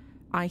turns.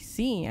 I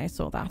see. I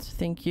saw that.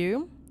 Thank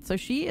you. So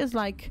she is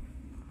like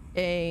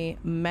a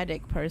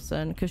medic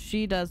person because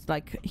she does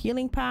like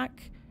healing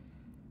pack,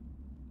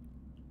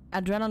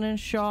 adrenaline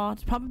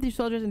shot, pump up these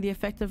soldiers in the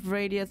effective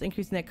radius,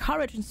 increasing their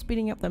courage and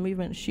speeding up their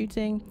movement and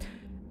shooting.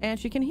 And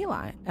she can heal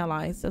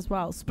allies as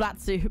well. Splat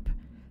soup.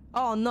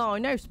 Oh no,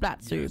 no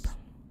splat soup. Yes.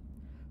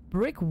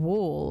 Brick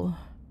wall.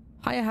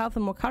 Higher health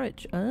and more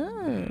courage.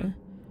 Ah.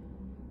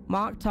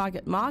 Mark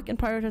target. Mark and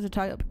prioritize a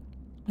target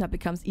that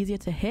becomes easier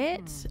to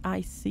hit.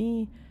 I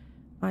see.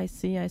 I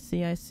see, I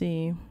see, I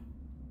see.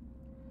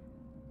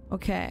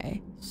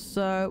 Okay.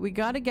 So we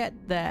gotta get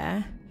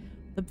there.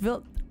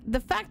 The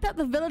fact that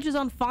the village is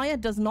on fire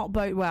does not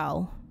bode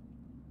well.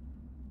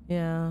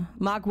 Yeah.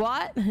 Mark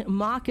what?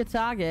 Mark a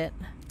target.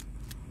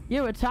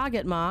 You're a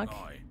target, Mark.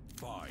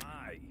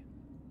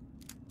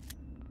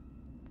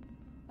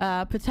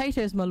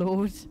 Potatoes, my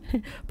lord.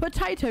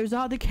 Potatoes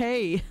are the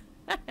key.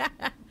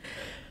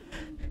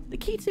 The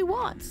key to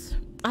what?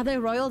 Are they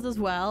royals as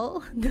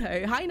well?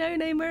 No. Hi, no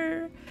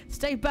namer.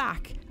 Stay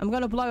back. I'm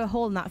gonna blow a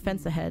hole in that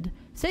fence ahead.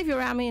 Save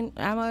your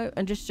ammo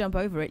and just jump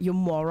over it, you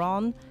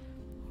moron.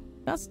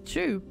 That's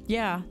true.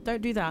 Yeah,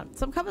 don't do that.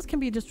 Some covers can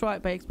be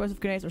destroyed by explosive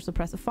grenades or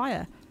suppressive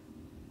fire.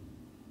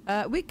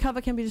 Weak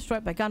cover can be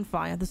destroyed by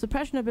gunfire. The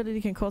suppression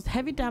ability can cause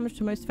heavy damage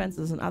to most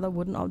fences and other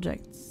wooden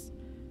objects.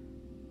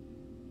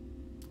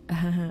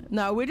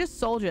 No, we're just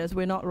soldiers.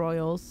 We're not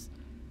royals.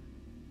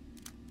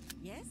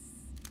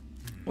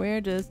 We're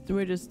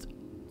just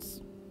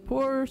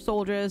poor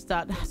soldiers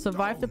that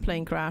survived the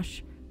plane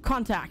crash.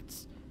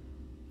 Contact.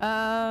 You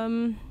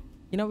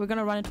know, we're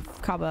gonna run into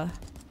cover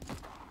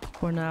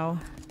for now.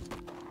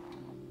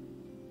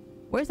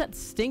 Where's that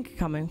stink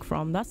coming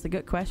from? That's a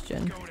good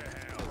question. Go to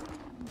hell.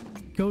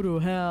 Go to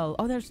hell.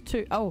 Oh, there's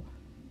two. Oh,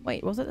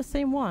 wait, was it the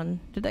same one?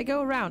 Did they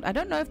go around? I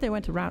don't know if they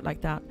went around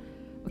like that.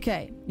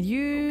 Okay,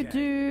 you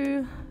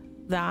do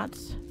that.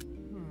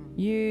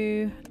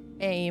 You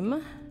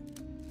aim.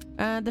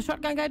 And the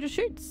shotgun guy just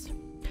shoots.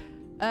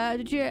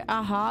 Did you?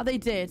 Aha, they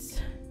did.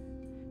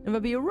 Never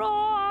be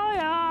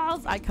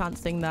royals. I can't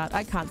sing that.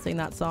 I can't sing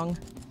that song.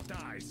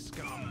 Die,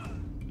 scum.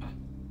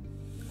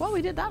 Well,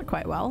 we did that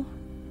quite well.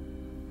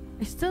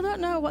 I still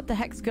don't know what the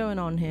heck's going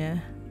on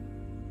here.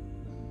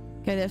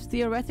 Okay, there's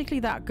theoretically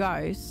that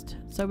ghost.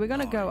 So we're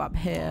gonna go up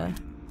here.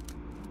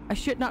 I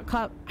should not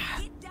club.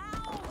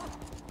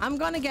 I'm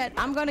gonna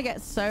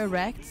get so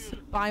wrecked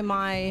by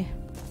my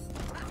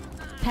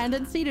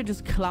tendency to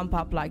just clump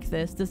up like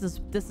this. This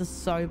is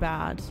so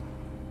bad.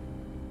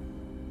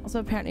 Also,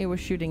 apparently we're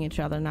shooting each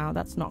other now.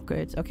 That's not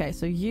good. Okay,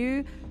 so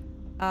you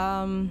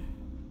go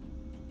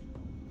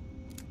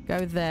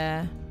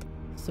there.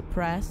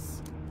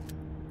 Suppress.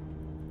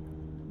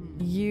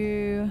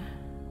 You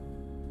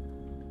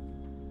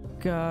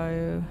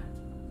go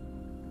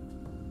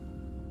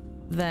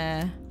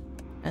there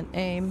and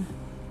aim.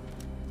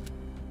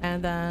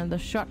 And then the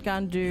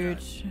shotgun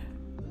dude.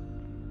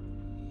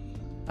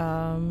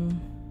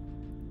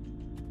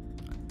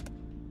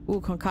 Ooh,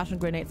 concussion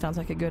grenade sounds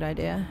like a good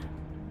idea.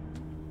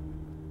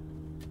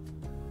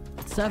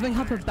 Serving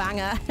up a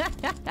banger.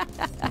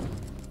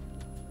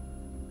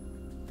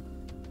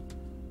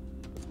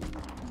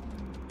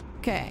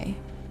 Okay.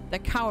 They're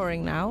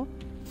cowering now.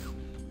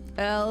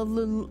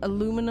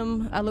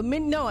 Aluminum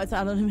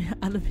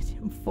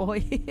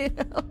foil.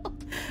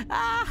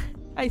 Ah,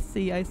 I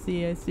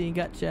see.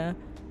 Gotcha.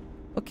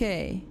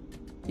 Okay.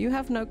 You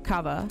have no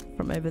cover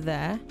from over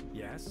there.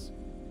 Yes.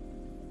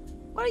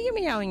 What are you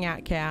meowing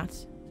at,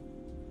 cat?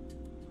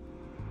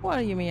 What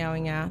are you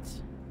meowing at?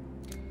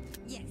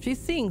 Yes. She's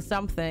seeing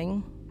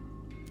something.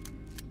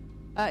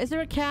 Is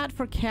there a cat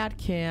for cat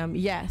cam?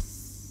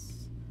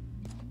 Yes.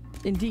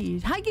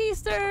 Indeed. Hi,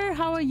 Geester.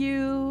 How are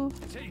you?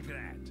 Take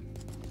that.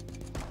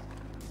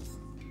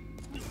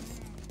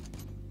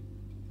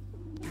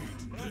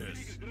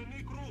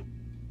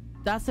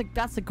 That's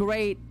a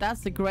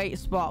great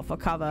spot for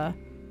cover.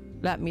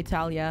 Let me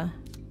tell ya.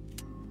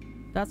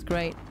 That's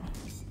great.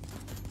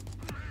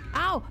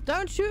 Ow!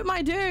 Don't shoot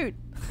my dude!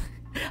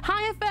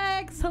 Hi,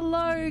 FX!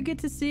 Hello, good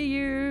to see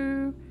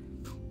you.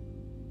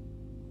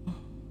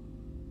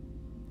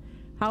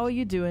 How are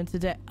you doing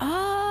today?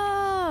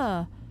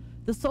 Ah!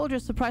 The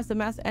soldiers surprised the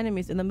masked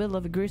enemies in the middle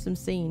of a gruesome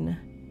scene.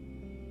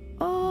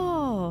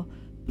 Oh!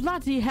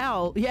 Bloody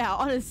hell! Yeah,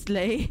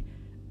 honestly.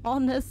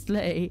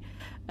 Honestly.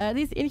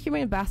 These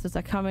inhumane bastards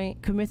are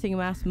committing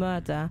mass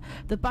murder.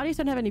 The bodies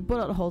don't have any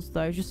bullet holes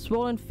though, just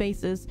swollen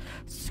faces,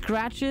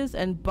 scratches,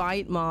 and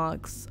bite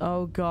marks.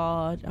 Oh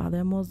god. Are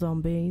there more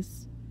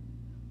zombies?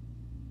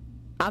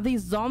 Are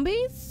these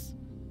zombies?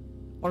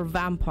 Or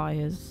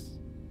vampires?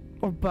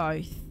 Or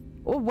both?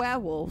 Or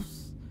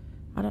werewolves?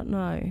 I don't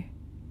know.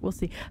 We'll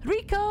see.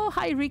 Rico!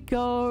 Hi,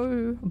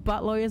 Rico!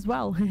 Butloy as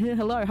well.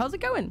 Hello, how's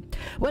it going?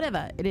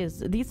 Whatever it is,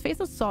 these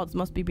faceless sods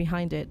must be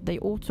behind it. They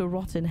ought to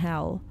rot in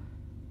hell.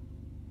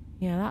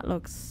 Yeah, that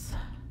looks...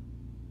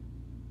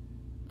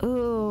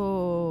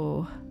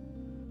 Oh.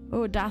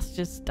 Oh, that's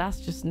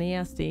just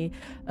nasty.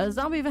 A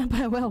zombie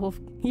vampire werewolf.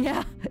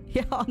 Yeah,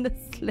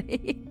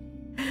 honestly.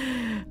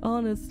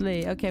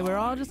 Honestly. Okay, we're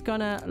all just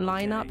gonna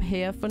line up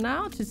here for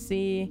now to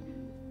see...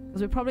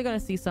 Because we're probably gonna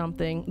see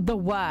something. The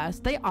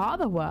worst. They are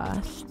the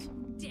worst.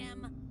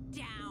 Dim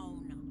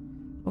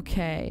down.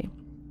 Okay.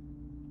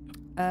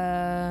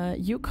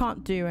 You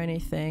can't do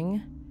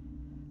anything.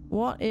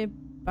 What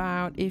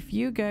about if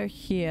you go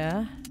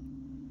here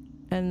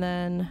and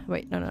then...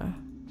 Wait, no.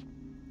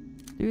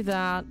 Do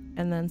that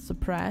and then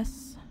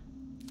suppress.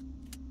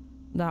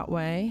 That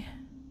way.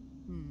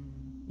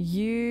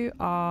 You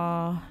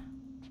are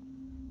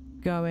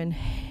going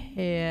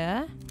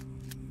here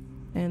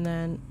and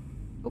then...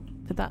 Oh,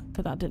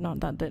 that did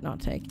not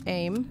take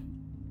aim.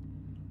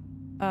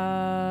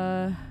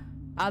 Are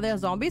there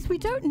zombies? We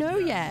don't know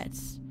yet.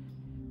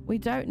 We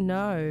don't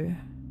know.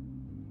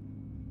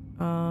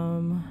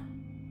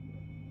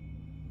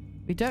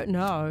 We don't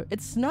know.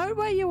 It's snow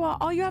where you are.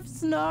 Oh, you have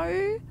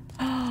snow?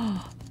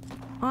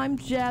 I'm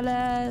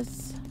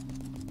jealous.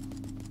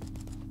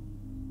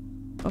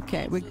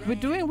 Okay, we're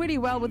doing really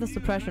well with the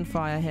suppression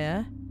fire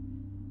here.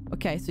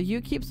 Okay, so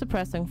you keep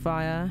suppressing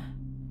fire.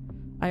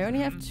 I only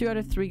have 2 out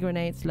of 3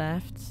 grenades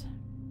left.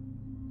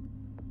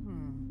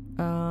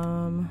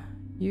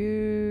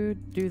 You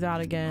do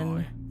that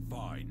again.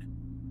 Fine.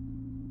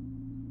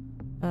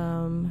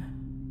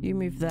 You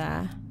move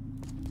there.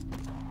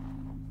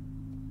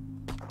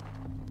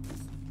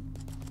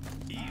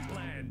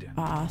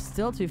 Ah,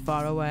 still too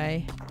far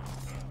away.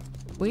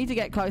 We need to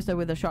get closer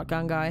with the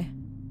shotgun guy.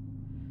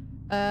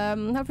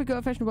 Have we got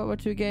a Fashion World War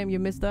II game? You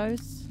missed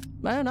those?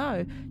 I don't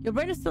know. Your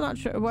brain is still not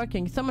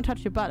working. Someone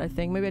touched your butt, I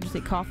think. Maybe I just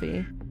ate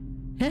coffee.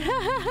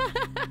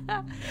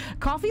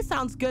 Coffee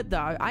sounds good,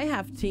 though. I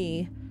have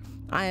tea.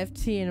 I have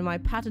tea in my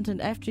patented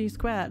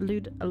FGsquared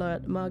loot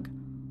alert mug.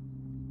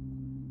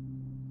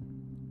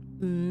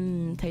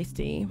 Mmm,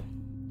 tasty.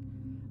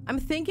 I'm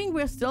thinking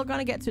we're still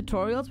gonna get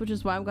tutorials, which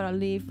is why I'm gonna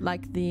leave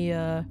like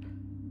the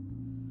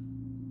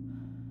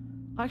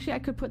actually I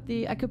could put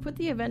the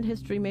event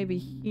history maybe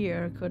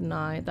here, couldn't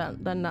I?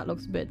 Then that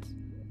looks a bit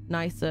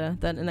nicer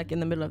than like in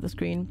the middle of the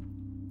screen.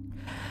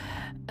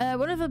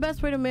 What is the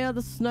best way to mail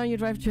the snow you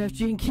drive to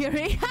FG and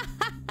Kiri?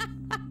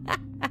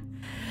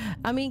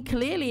 I mean,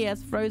 clearly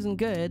as frozen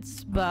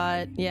goods,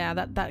 but yeah,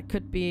 that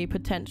could be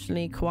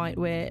potentially quite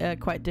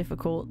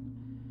difficult.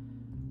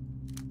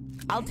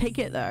 I'll take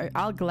it though.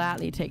 I'll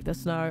gladly take the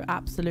snow.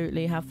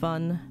 Absolutely, have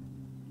fun.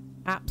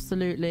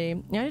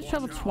 Absolutely. Yeah, I need to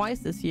travel twice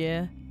this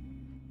year.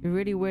 You're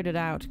really weirded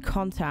out.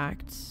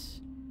 Contact.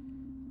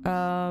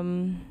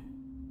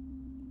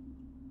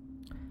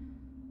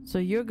 So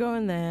you're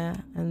going there,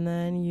 and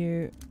then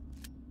you're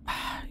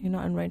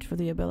not in range for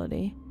the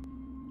ability.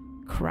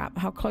 Crap.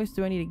 How close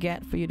do I need to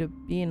get for you to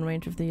be in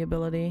range of the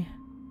ability?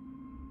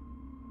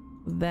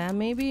 There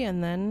maybe,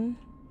 and then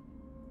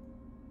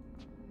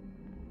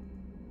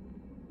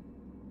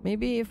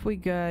maybe if we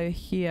go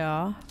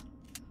here,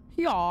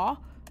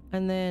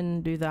 and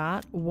then do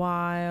that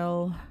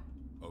while...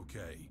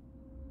 Okay.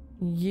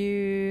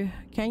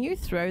 Can you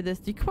throw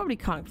this? You probably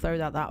can't throw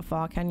that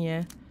far, can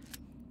you?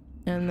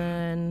 And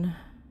then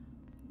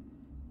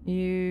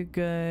you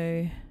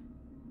go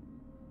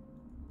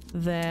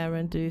there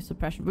and do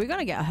suppression. We're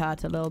gonna get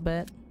hurt a little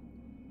bit.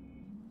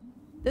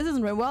 This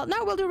isn't Rimworld.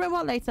 No, we'll do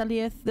Rimworld later,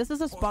 Leith. This is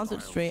a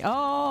sponsored stream.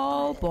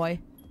 Oh boy.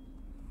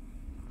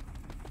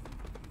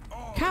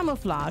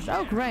 Camouflage.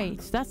 Oh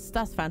great. That's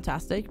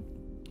fantastic.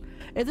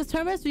 Is it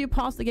turn-based or you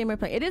pause the game we're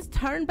playing? It is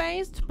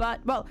turn-based,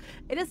 but well,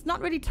 it is not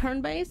really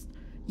turn-based.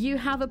 You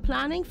have a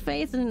planning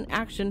phase and an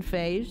action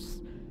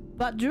phase.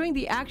 But during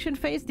the action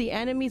phase, the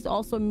enemies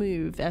also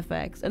move,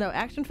 FX. No,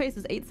 action phase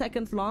is 8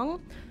 seconds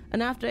long.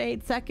 And after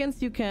 8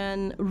 seconds, you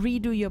can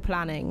redo your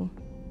planning,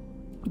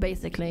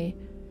 basically.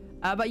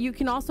 But you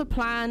can also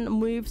plan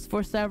moves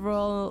for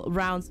several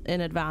rounds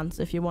in advance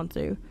if you want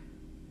to.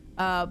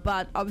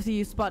 But obviously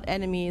you spot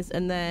enemies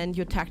and then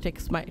your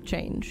tactics might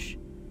change.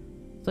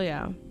 So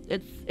yeah,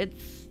 it's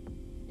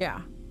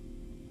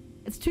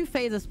 2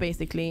 phases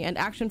basically, and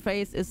action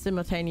phase is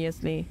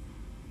simultaneously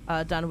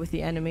done with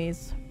the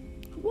enemies.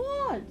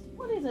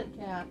 What is it,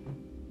 cat?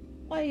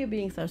 Why are you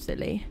being so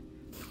silly?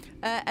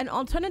 An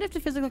alternative to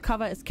physical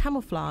cover is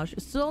camouflage.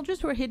 Soldiers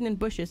who are hidden in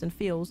bushes and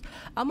fields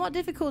are more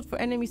difficult for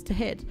enemies to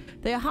hit.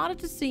 They are harder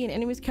to see and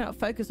enemies cannot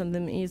focus on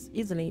them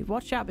easily.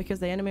 Watch out because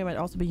the enemy might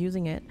also be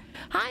using it.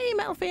 Hi,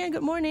 Metal Fan.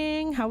 Good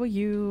morning. How are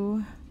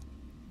you?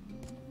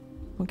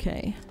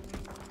 Okay.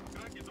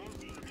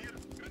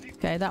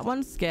 Okay, that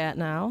one's scared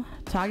now.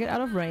 Target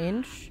out of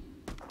range.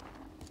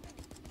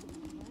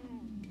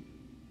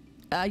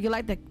 You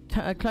like the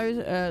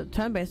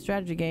turn-based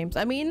strategy games?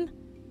 I mean,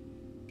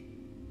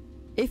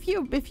 if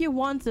you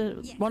want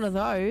one of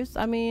those,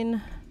 I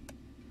mean,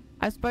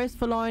 I suppose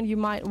Forlorn, you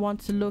might want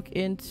to look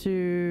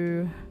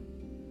into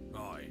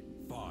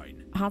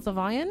Hearts of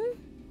Iron.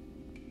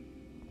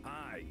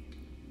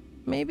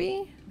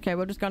 Maybe. Okay,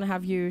 we're just gonna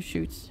have you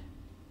shoot.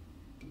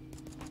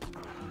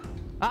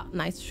 Ah,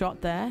 nice shot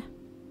there.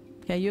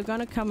 Okay, you're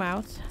gonna come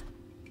out.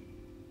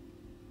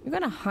 You're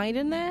gonna hide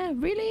in there?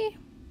 Really?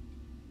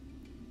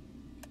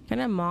 Can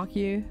I mark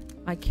you?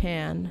 I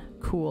can.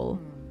 Cool.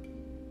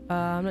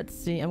 Let's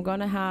see. I'm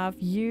gonna have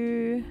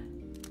you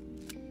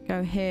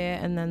go here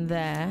and then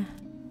there.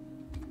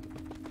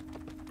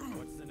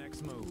 What's the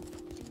next move?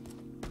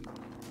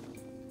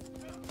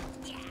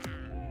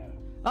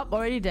 Oh,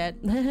 already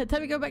dead. Time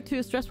to go back to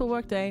a stressful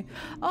work day.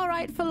 All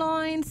right,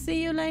 Feline.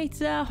 See you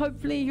later.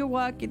 Hopefully your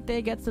work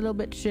day gets a little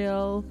bit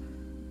chill.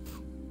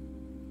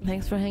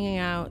 Thanks for hanging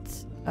out.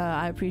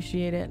 I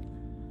appreciate it.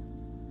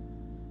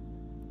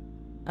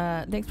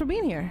 Thanks for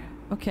being here.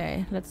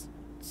 Okay, let's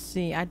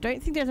see. I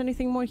don't think there's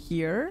anything more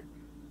here.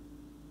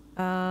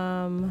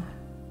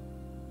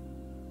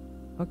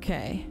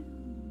 Okay.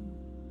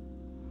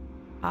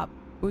 Up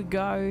we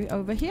go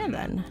over here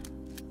then.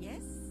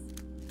 Yes.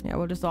 Yeah,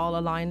 we'll just all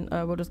align.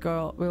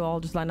 We'll all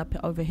just line up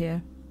over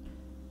here.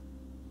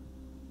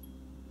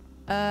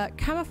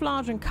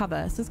 Camouflage and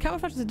cover. Since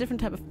camouflage is a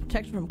different type of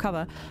protection from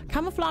cover,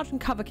 camouflage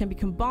and cover can be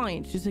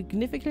combined to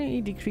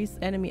significantly decrease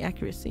enemy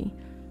accuracy.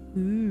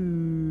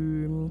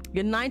 Ooh.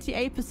 You're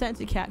 98%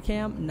 to cat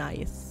cam.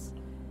 Nice.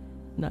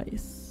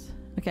 Nice.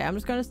 Okay, I'm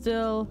just gonna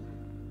still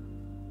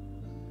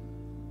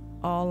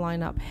all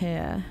line up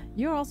here.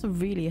 You're also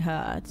really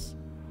hurt.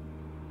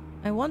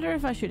 I wonder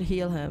if I should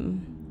heal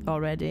him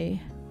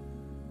already.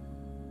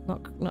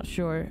 Not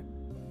sure.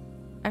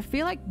 I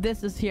feel like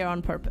this is here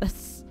on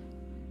purpose.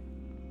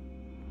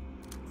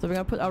 So we're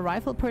gonna put a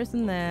rifle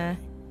person there.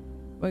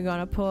 We're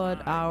gonna put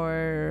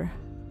our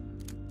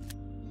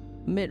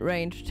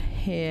mid-ranged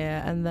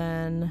here, and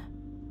then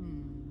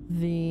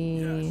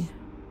the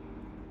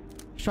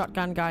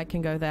shotgun guy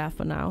can go there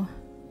for now.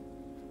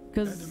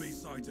 Because, Enemy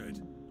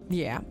sighted.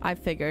 yeah, I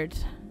figured.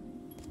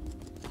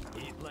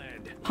 Eat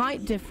lead.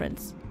 Height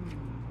difference.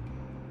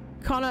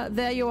 Connor,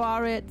 there you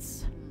are.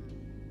 It's...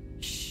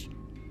 Shh.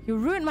 You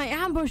ruined my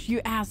ambush,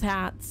 you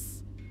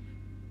asshats.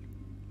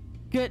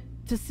 Good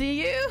to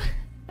see you.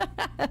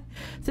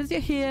 Since you're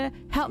here,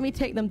 help me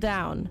take them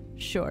down.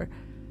 Sure.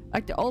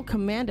 Like the old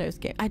Commandos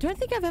game. I don't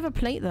think I've ever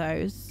played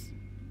those.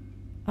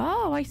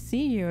 Oh, I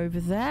see you over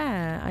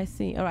there. I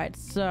see. All right,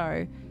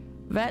 so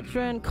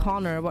veteran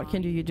Connor, what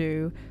can you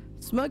do?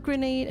 Smoke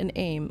grenade and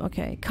aim.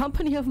 Okay.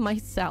 Company of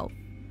myself.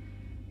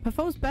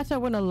 Performs better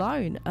when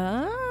alone.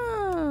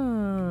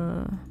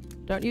 Ah.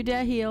 Don't you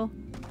dare heal.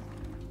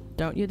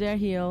 Don't you dare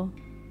heal.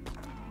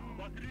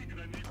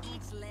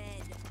 Eats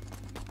lead.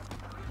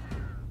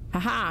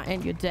 Haha,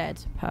 and you're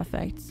dead.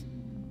 Perfect.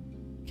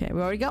 Okay,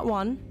 we already got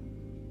one.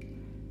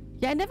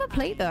 Yeah, I never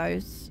played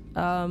those.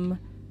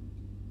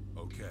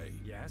 Okay.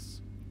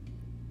 Yes.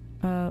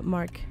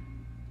 Mark.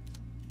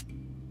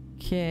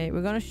 Okay,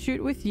 we're gonna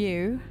shoot with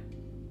you.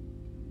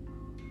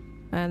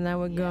 And then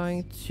we're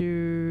going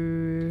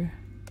to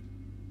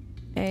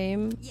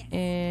aim. Yes.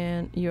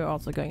 And you're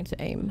also going to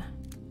aim.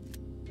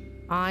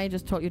 I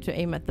just told you to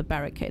aim at the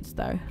barricades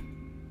though.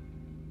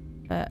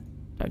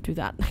 Don't do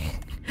that.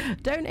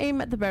 Don't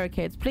aim at the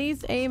barricades.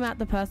 Please aim at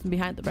the person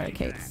behind the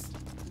barricades.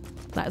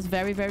 That is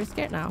very, very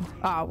scared now.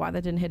 Oh, wow, they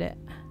didn't hit it.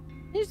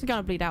 He's just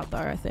gonna bleed out though,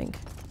 I think.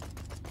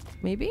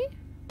 Maybe?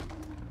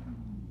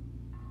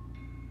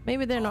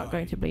 Maybe they're not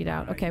going to bleed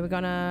out. Okay, we're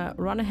gonna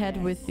run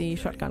ahead with the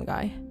shotgun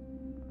guy.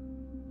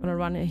 I'm gonna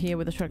run here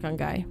with the shotgun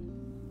guy.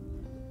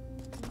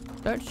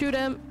 Don't shoot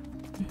him!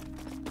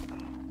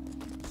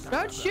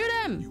 Don't shoot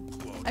him!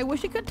 I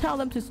wish I could tell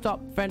them to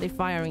stop friendly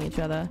firing each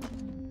other.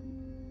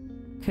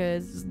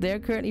 Because they're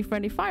currently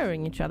friendly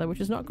firing each other, which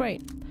is not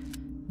great.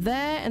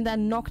 There, and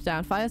then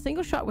knockdown. Fire a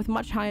single shot with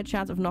much higher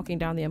chance of knocking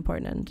down the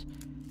opponent.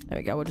 There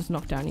we go, we'll just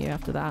knock down you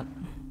after that.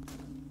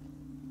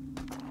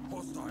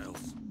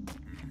 Hostiles.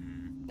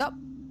 Oh.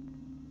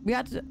 We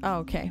had to... Oh,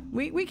 okay.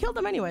 We killed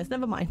them anyways,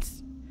 never mind.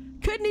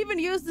 Couldn't even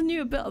use the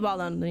new ability. Well,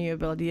 not the new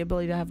ability. The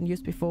ability I haven't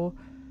used before.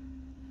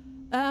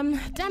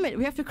 Damn it.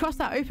 We have to cross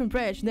that open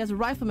bridge. And there's a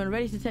rifleman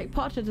ready to take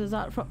pot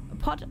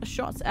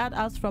shots at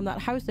us from that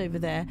house over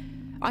there.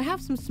 I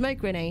have some smoke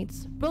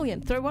grenades.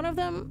 Brilliant. Throw one of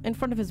them in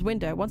front of his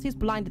window. Once he's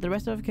blinded, the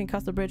rest of us can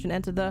cross the bridge and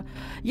enter the...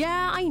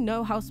 Yeah, I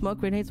know how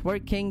smoke grenades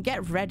work, King.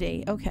 Get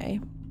ready. Okay.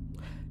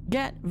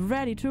 Get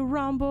ready to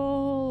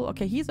rumble.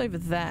 Okay, he's over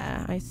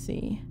there. I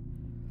see.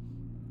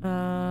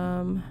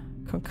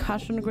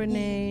 Concussion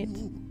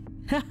grenade.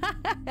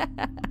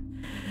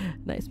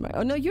 Nice, Mark.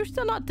 Oh, no, you're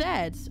still not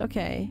dead.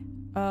 Okay.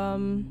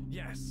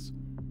 Yes.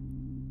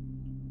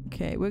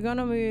 Okay, we're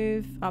gonna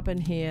move up in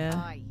here.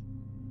 Aye.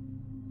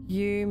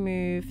 You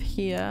move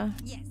here.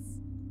 Yes.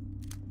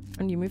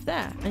 And you move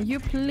there. And you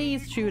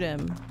please shoot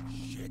him.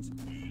 Shit.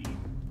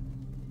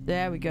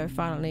 There we go,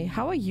 finally.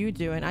 How are you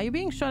doing? Are you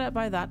being shot at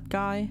by that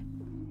guy?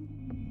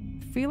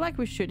 I feel like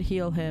we should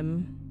heal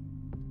him.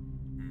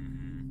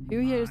 Who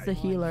here is the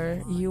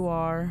healer? You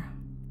are.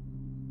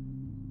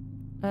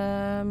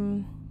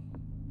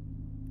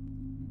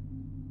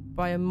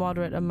 By a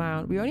moderate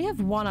amount. We only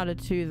have 1 out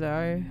of 2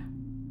 though.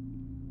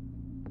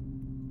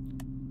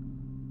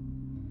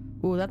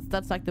 Ooh,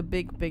 that's like the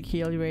big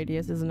heal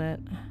radius, isn't it?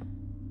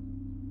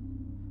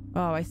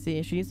 Oh, I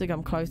see. She needs to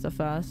come closer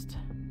first.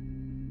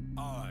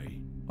 Aye.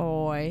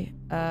 Oi.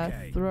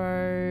 Okay.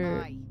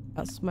 Throw Aye.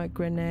 a smoke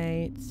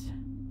grenade.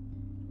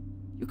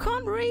 You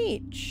can't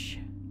reach.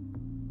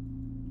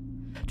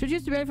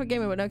 Introduce to be for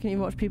gaming, but now can you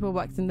watch people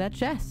waxing their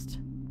chest?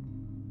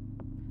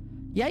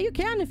 Yeah, you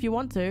can if you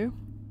want to.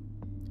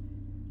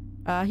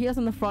 Here's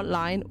on the front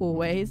line,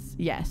 always.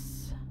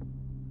 Yes.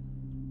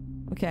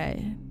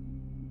 Okay.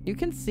 You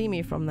can see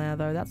me from there,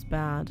 though. That's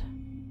bad.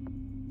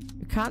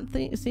 You can't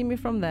see me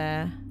from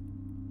there.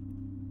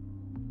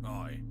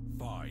 Aye.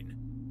 Fine.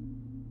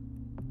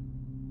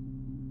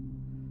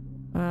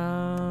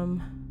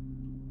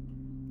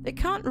 They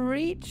can't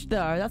reach,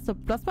 though.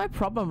 That's my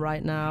problem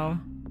right now.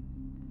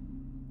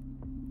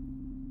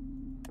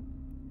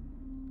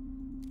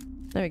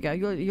 There we go.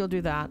 You'll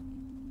do that.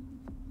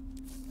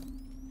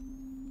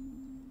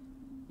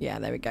 Yeah,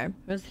 there we go.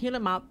 Let's heal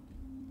him up.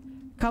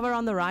 Cover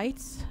on the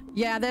right.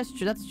 Yeah, that's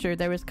true. That's true.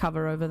 There is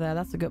cover over there.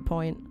 That's a good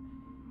point.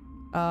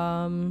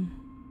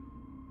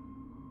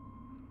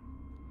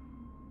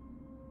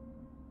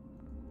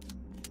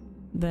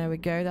 There we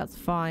go. That's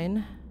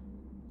fine.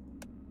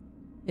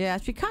 Yeah,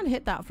 she can't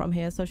hit that from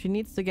here, so she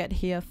needs to get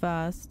here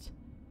first.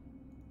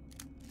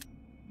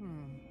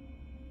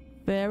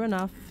 Fair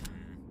enough.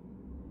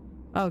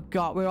 Oh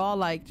god, we're all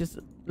like just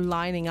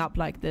lining up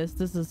like this.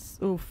 This is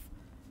oof.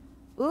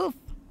 Oof.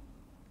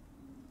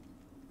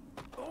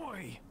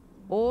 Oi.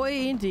 Oi,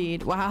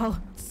 indeed. Wow.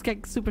 Just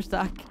getting super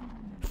stuck.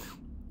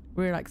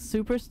 We're like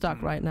super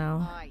stuck right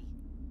now. Aye.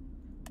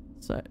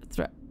 So,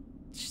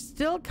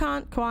 still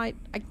can't quite...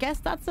 I guess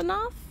that's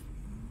enough?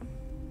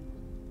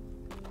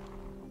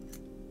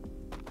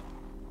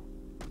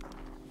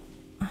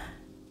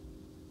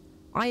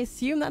 I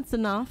assume that's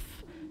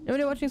enough.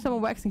 Nobody watching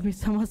someone waxing can be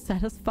somewhat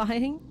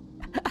satisfying.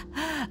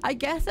 I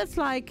guess it's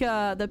like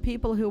the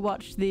people who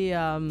watch the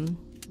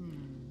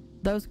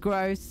those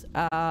gross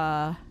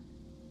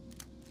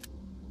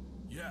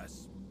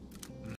Yes.